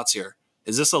our thoughts here?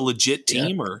 Is this a legit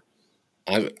team or?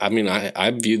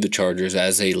 I view the Chargers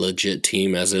as a legit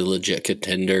team, as a legit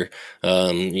contender.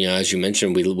 As you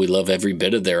mentioned, we love every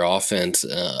bit of their offense,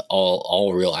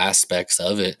 all real aspects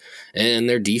of it, and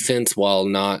their defense, while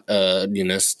not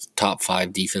top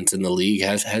 5 defense in the league,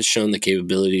 has shown the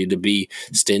capability to be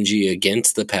stingy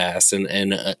against the pass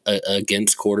and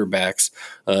against quarterbacks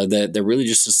that they're really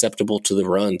just susceptible to the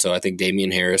run. So I think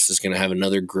Damian Harris is going to have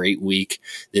another great week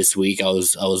this week. I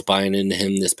was buying into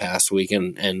him this past week,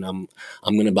 and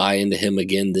I'm going to buy into him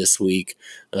again this week.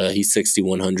 He's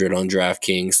 6,100 on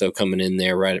DraftKings, so coming in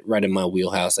there right in my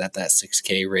wheelhouse at that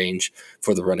 6K range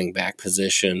for the running back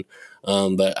position.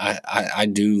 But I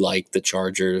do like the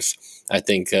Chargers. I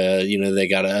think they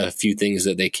got a few things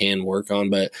that they can work on,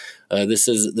 but this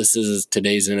is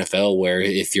today's NFL, where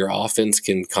if your offense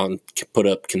can put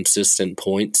up consistent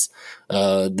points,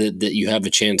 that you have a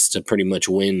chance to pretty much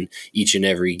win each and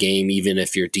every game, even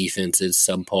if your defense is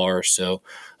subpar. So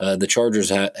the Chargers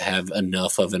have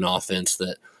enough of an offense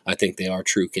that I think they are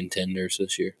true contenders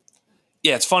this year.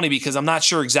 Yeah, it's funny because I'm not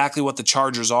sure exactly what the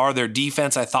Chargers are. Their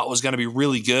defense I thought was going to be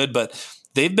really good, but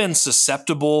they've been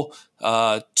susceptible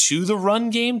to the run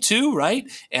game too, right?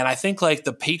 And I think like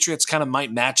the Patriots kind of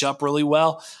might match up really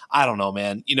well. I don't know,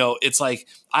 man. It's like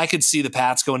I could see the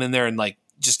Pats going in there and like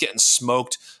just getting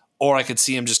smoked, or I could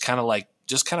see them just kind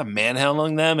of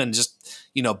manhandling them, and just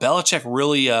Belichick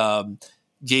really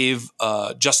gave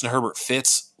Justin Herbert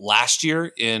fits last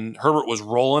year, and Herbert was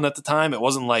rolling at the time. It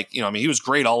wasn't like, he was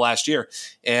great all last year.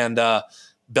 And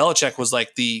Belichick was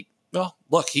like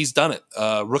look, he's done it.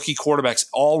 All rookie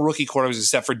quarterbacks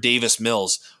except for Davis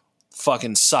Mills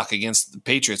fucking suck against the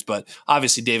Patriots, but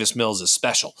obviously Davis Mills is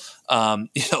special.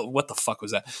 What the fuck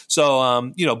was that?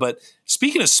 So, but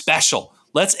speaking of special,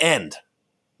 let's end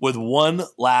with one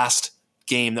last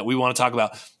game that we want to talk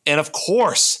about. And of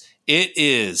course, it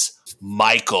is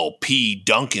Michael P.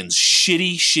 Duncan's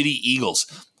shitty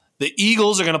Eagles. The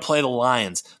Eagles are going to play the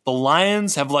Lions. The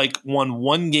Lions have won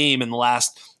one game in the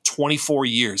last 24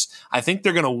 years. I think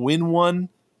they're going to win one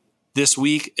this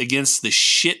week against the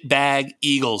shitbag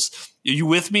Eagles. Are you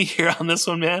with me here on this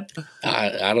one, man?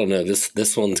 I don't know.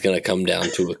 This one's going to come down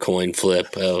to a coin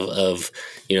flip of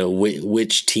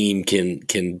which team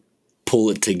can pull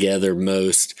it together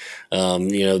most.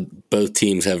 Both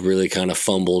teams have really kind of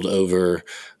fumbled over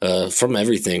from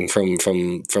everything from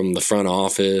the front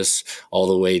office all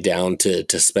the way down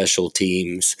to special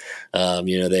teams.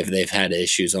 They've had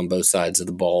issues on both sides of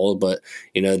the ball, but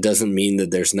it doesn't mean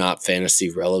that there's not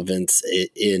fantasy relevance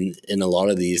in a lot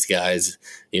of these guys.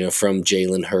 From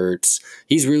Jalen Hurts,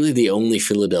 he's really the only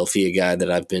Philadelphia guy that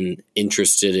I've been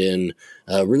interested in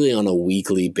really on a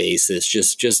weekly basis,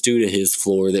 just due to his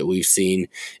floor that we've seen.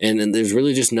 And there's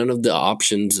really just none of the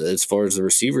options as far as the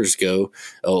receivers go,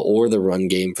 or the run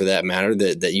game for that matter,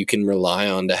 that you can rely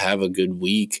on to have a good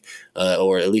week,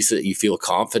 or at least that you feel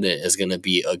confident is going to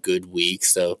be a good week.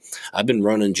 So I've been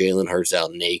running Jalen Hurts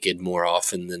out naked more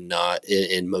often than not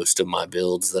in most of my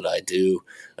builds that I do,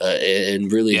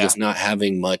 and really just not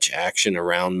having much action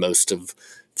around most of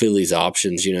Philly's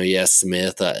options. Yes,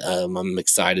 Smith, I'm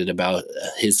excited about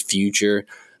his future.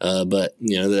 But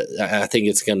I think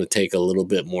it's going to take a little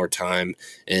bit more time,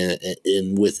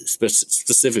 and with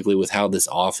specifically with how this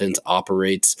offense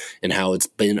operates and how it's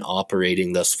been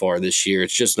operating thus far this year,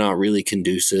 it's just not really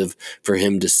conducive for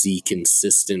him to see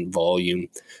consistent volume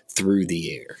through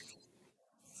the air.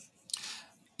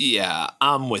 Yeah,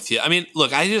 I'm with you. I mean,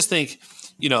 look, I just think,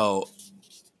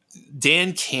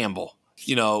 Dan Campbell,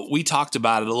 we talked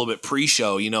about it a little bit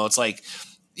pre-show. It's like,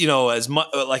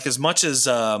 as much as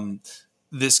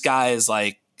this guy is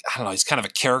like, I don't know, he's kind of a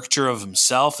caricature of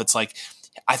himself. It's like,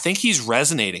 I think he's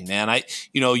resonating, man.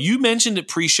 You mentioned it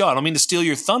pre-show. I don't mean to steal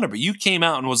your thunder, but you came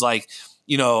out and was like,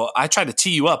 I tried to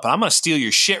tee you up, but I'm going to steal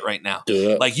your shit right now.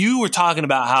 Like, you were talking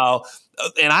about how,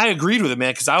 and I agreed with it,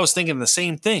 man, because I was thinking the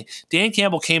same thing. Dan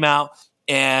Campbell came out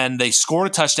and they scored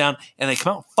a touchdown and they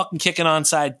come out fucking kick an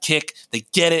onside kick. They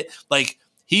get it. Like,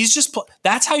 he's just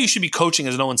that's how you should be coaching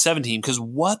as an 0-7 team, because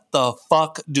what the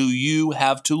fuck do you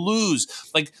have to lose?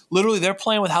 Like, literally, they're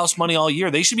playing with house money all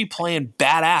year. They should be playing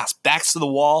badass, backs to the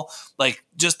wall. Like,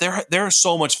 just they're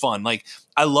so much fun. Like,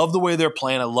 I love the way they're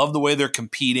playing. I love the way they're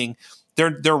competing.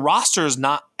 Their roster is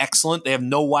not excellent. They have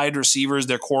no wide receivers.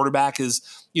 Their quarterback is,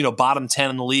 bottom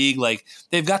 10 in the league. Like,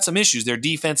 they've got some issues. Their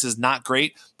defense is not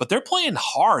great, but they're playing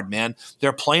hard, man.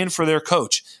 They're playing for their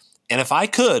coach. And if I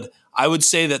could, I would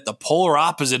say that the polar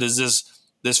opposite is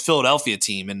this Philadelphia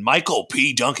team. And Michael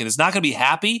P. Duncan is not going to be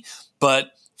happy,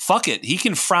 but fuck it. He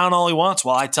can frown all he wants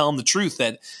while I tell him the truth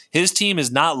that his team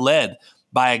is not led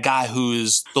by a guy who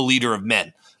is the leader of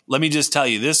men. Let me just tell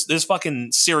you, this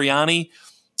fucking Sirianni,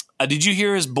 did you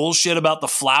hear his bullshit about the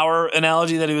flower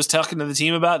analogy that he was talking to the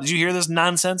team about? Did you hear this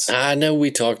nonsense? I know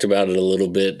we talked about it a little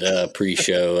bit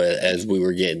pre-show as we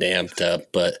were getting amped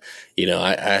up, but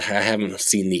I haven't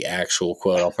seen the actual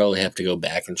quote. I'll probably have to go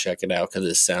back and check it out because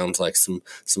it sounds like some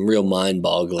real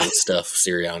mind-boggling stuff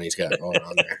Sirianni's got going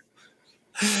on there.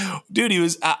 Dude, he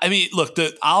was. I mean, look.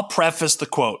 I'll preface the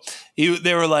quote.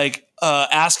 They were like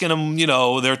asking him,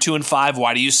 they're 2-5.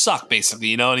 Why do you suck?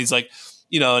 Basically, and he's like.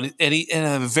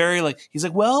 He's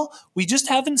like, well, we just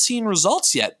haven't seen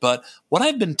results yet. But what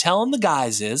I've been telling the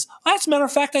guys is, as a matter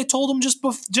of fact, I told them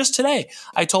just today,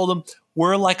 I told them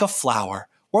we're like a flower.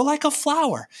 We're like a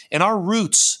flower, and our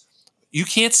roots, you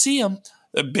can't see them.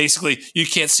 Basically, you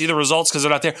can't see the results because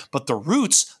they're not there, but the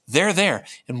roots, they're there.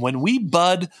 And when we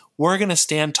bud, we're going to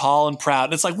stand tall and proud.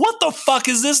 And it's like, what the fuck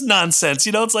is this nonsense?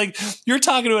 It's like you're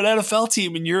talking to an NFL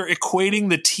team and you're equating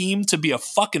the team to be a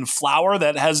fucking flower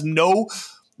that has no,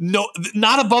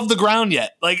 not above the ground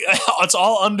yet. Like, it's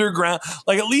all underground.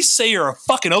 Like, at least say you're a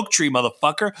fucking oak tree,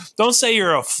 motherfucker. Don't say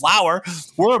you're a flower.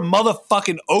 We're a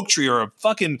motherfucking oak tree or a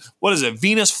fucking, what is it,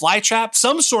 Venus flytrap?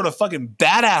 Some sort of fucking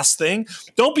badass thing.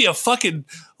 Don't be a fucking,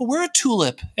 we're a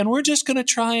tulip and we're just going to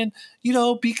try and,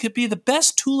 be the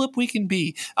best tulip we can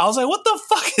be. I was like, what the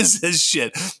fuck is this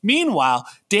shit? Meanwhile,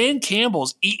 Dan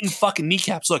Campbell's eating fucking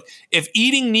kneecaps. Look, if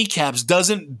eating kneecaps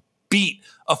doesn't beat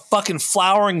a fucking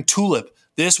flowering tulip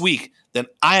this week, then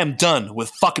I am done with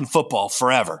fucking football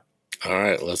forever. All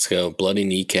right, let's go. Bloody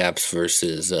kneecaps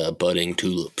versus budding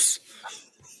tulips.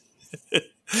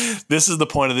 This is the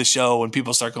point of the show when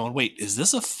people start going, wait, is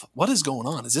this what is going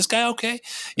on? Is this guy okay?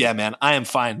 Yeah, man, I am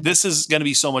fine. This is going to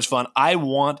be so much fun. I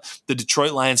want the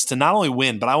Detroit Lions to not only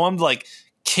win, but I want them to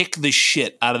kick the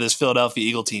shit out of this Philadelphia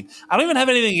Eagle team. I don't even have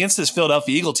anything against this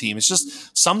Philadelphia Eagle team. It's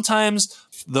just sometimes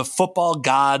the football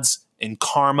gods and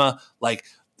karma,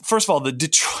 first of all, the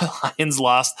Detroit Lions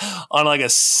lost on a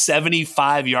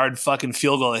 75-yard fucking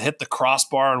field goal that hit the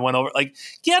crossbar and went over.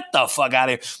 Get the fuck out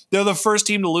of here. They're the first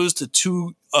team to lose to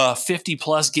two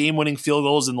 50-plus game-winning field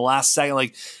goals in the last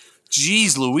second.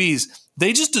 Geez Louise,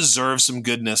 they just deserve some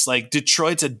goodness.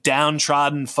 Detroit's a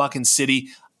downtrodden fucking city.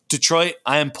 Detroit,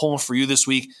 I am pulling for you this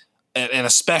week, and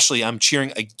especially I'm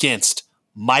cheering against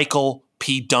Michael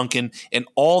P. Duncan and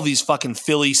all these fucking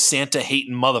Philly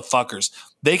Santa-hating motherfuckers.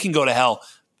 They can go to hell.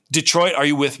 Detroit, are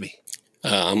you with me?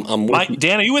 I'm with you.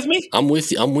 Dan, are you with me? I'm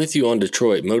with you. I'm with you on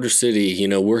Detroit, Motor City.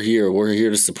 We're here. We're here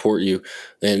to support you.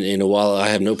 And while I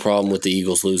have no problem with the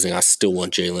Eagles losing, I still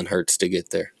want Jalen Hurts to get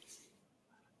there.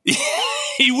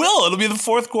 He will. It'll be the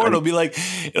fourth quarter. It'll be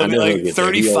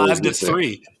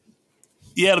 35-3.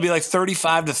 Yeah, it'll be like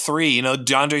 35-3. You know,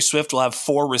 DeAndre Swift will have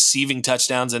 4 receiving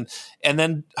touchdowns, and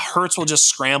then Hurts will just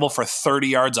scramble for 30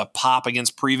 yards a pop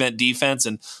against prevent defense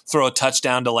and throw a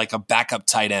touchdown to like a backup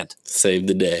tight end. Save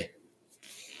the day.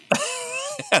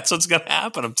 That's what's going to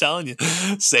happen. I'm telling you.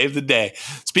 Save the day.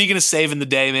 Speaking of saving the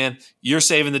day, man, you're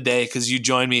saving the day because you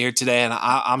joined me here today, and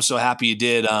I'm so happy you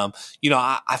did. I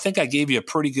think I gave you a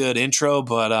pretty good intro,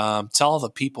 but tell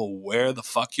the people where the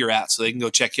fuck you're at so they can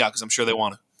go check you out because I'm sure they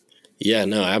want to. Yeah,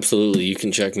 no, absolutely. You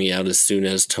can check me out as soon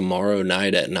as tomorrow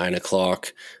night at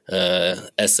 9:00.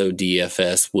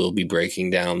 SODFS will be breaking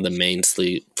down the main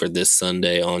slate for this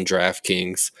Sunday on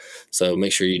DraftKings. So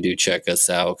make sure you do check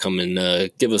us out. Come and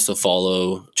give us a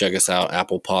follow. Check us out,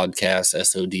 Apple Podcasts,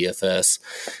 SODFS.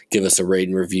 Give us a rate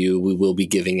and review. We will be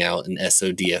giving out an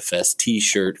SODFS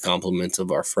t-shirt, compliments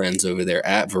of our friends over there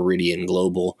at Viridian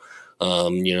Global.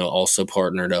 Also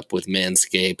partnered up with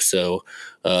Manscaped. So,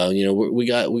 we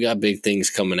got big things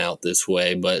coming out this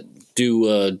way, but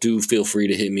do feel free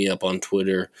to hit me up on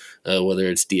Twitter, whether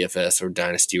it's DFS or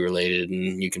Dynasty related,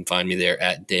 and you can find me there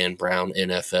at Dan Brown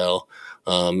NFL.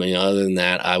 Other than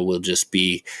that, I will just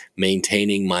be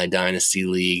maintaining my Dynasty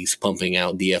leagues, pumping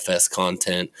out DFS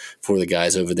content for the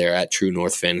guys over there at True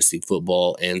North Fantasy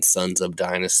Football and Sons of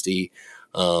Dynasty.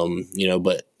 Having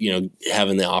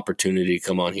the opportunity to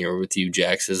come on here with you,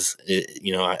 Jax,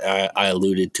 I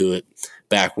alluded to it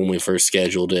back when we first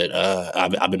scheduled it.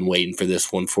 I've been waiting for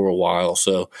this one for a while.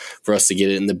 So for us to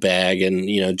get it in the bag and,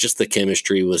 just the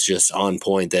chemistry was just on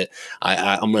point that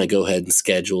I'm going to go ahead and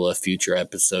schedule a future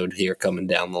episode here coming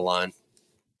down the line.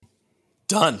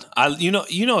 Done.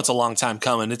 It's a long time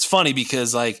coming. It's funny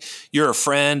because like you're a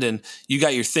friend and you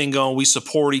got your thing going. We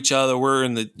support each other. We're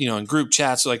in the, in group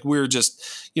chats. Like we're just,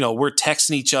 we're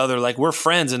texting each other. Like we're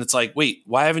friends. And it's like, wait,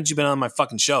 why haven't you been on my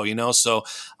fucking show? So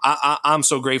I'm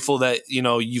so grateful that,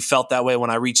 you felt that way when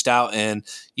I reached out and,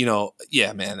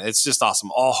 yeah, man, it's just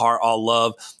awesome. All heart, all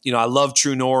love. I love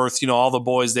True North, all the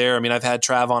boys there. I mean, I've had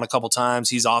Trav on a couple times.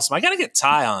 He's awesome. I got to get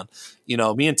Ty on.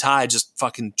 Me and Ty just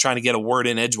fucking trying to get a word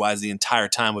in edgewise the entire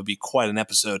time would be quite an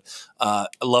episode. I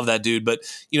love that dude. But,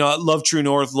 I love True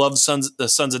North, love the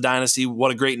Sons of Dynasty.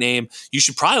 What a great name. You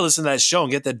should probably listen to that show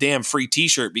and get that damn free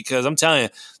t-shirt because I'm telling you,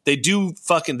 they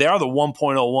are the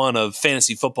 1.01 of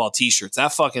fantasy football t-shirts.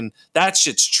 That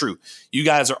shit's true. You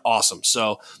guys are awesome.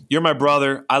 So you're my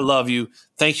brother. I love you.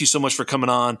 Thank you so much for coming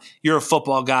on. You're a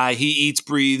football guy. He eats,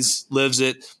 breathes, lives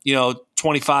it,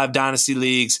 25 dynasty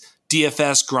leagues.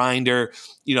 DFS grinder,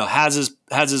 has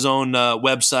his own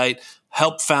website,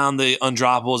 helped found the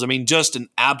Undroppables. I mean, just an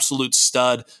absolute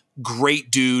stud,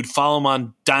 great dude. Follow him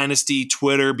on Dynasty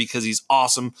Twitter because he's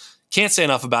awesome. Can't say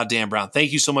enough about Dan Brown.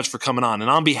 Thank you so much for coming on.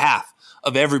 And on behalf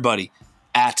of everybody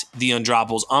at the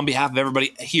Undroppables, on behalf of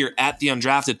everybody here at the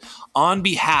Undrafted, on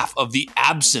behalf of the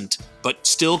absent but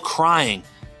still crying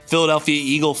Philadelphia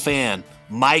Eagle fan,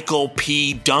 Michael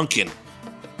P. Duncan,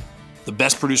 the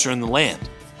best producer in the land.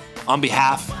 On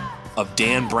behalf of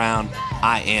Dan Brown,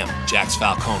 I am Jax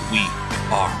Falcone. We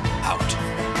are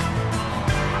out.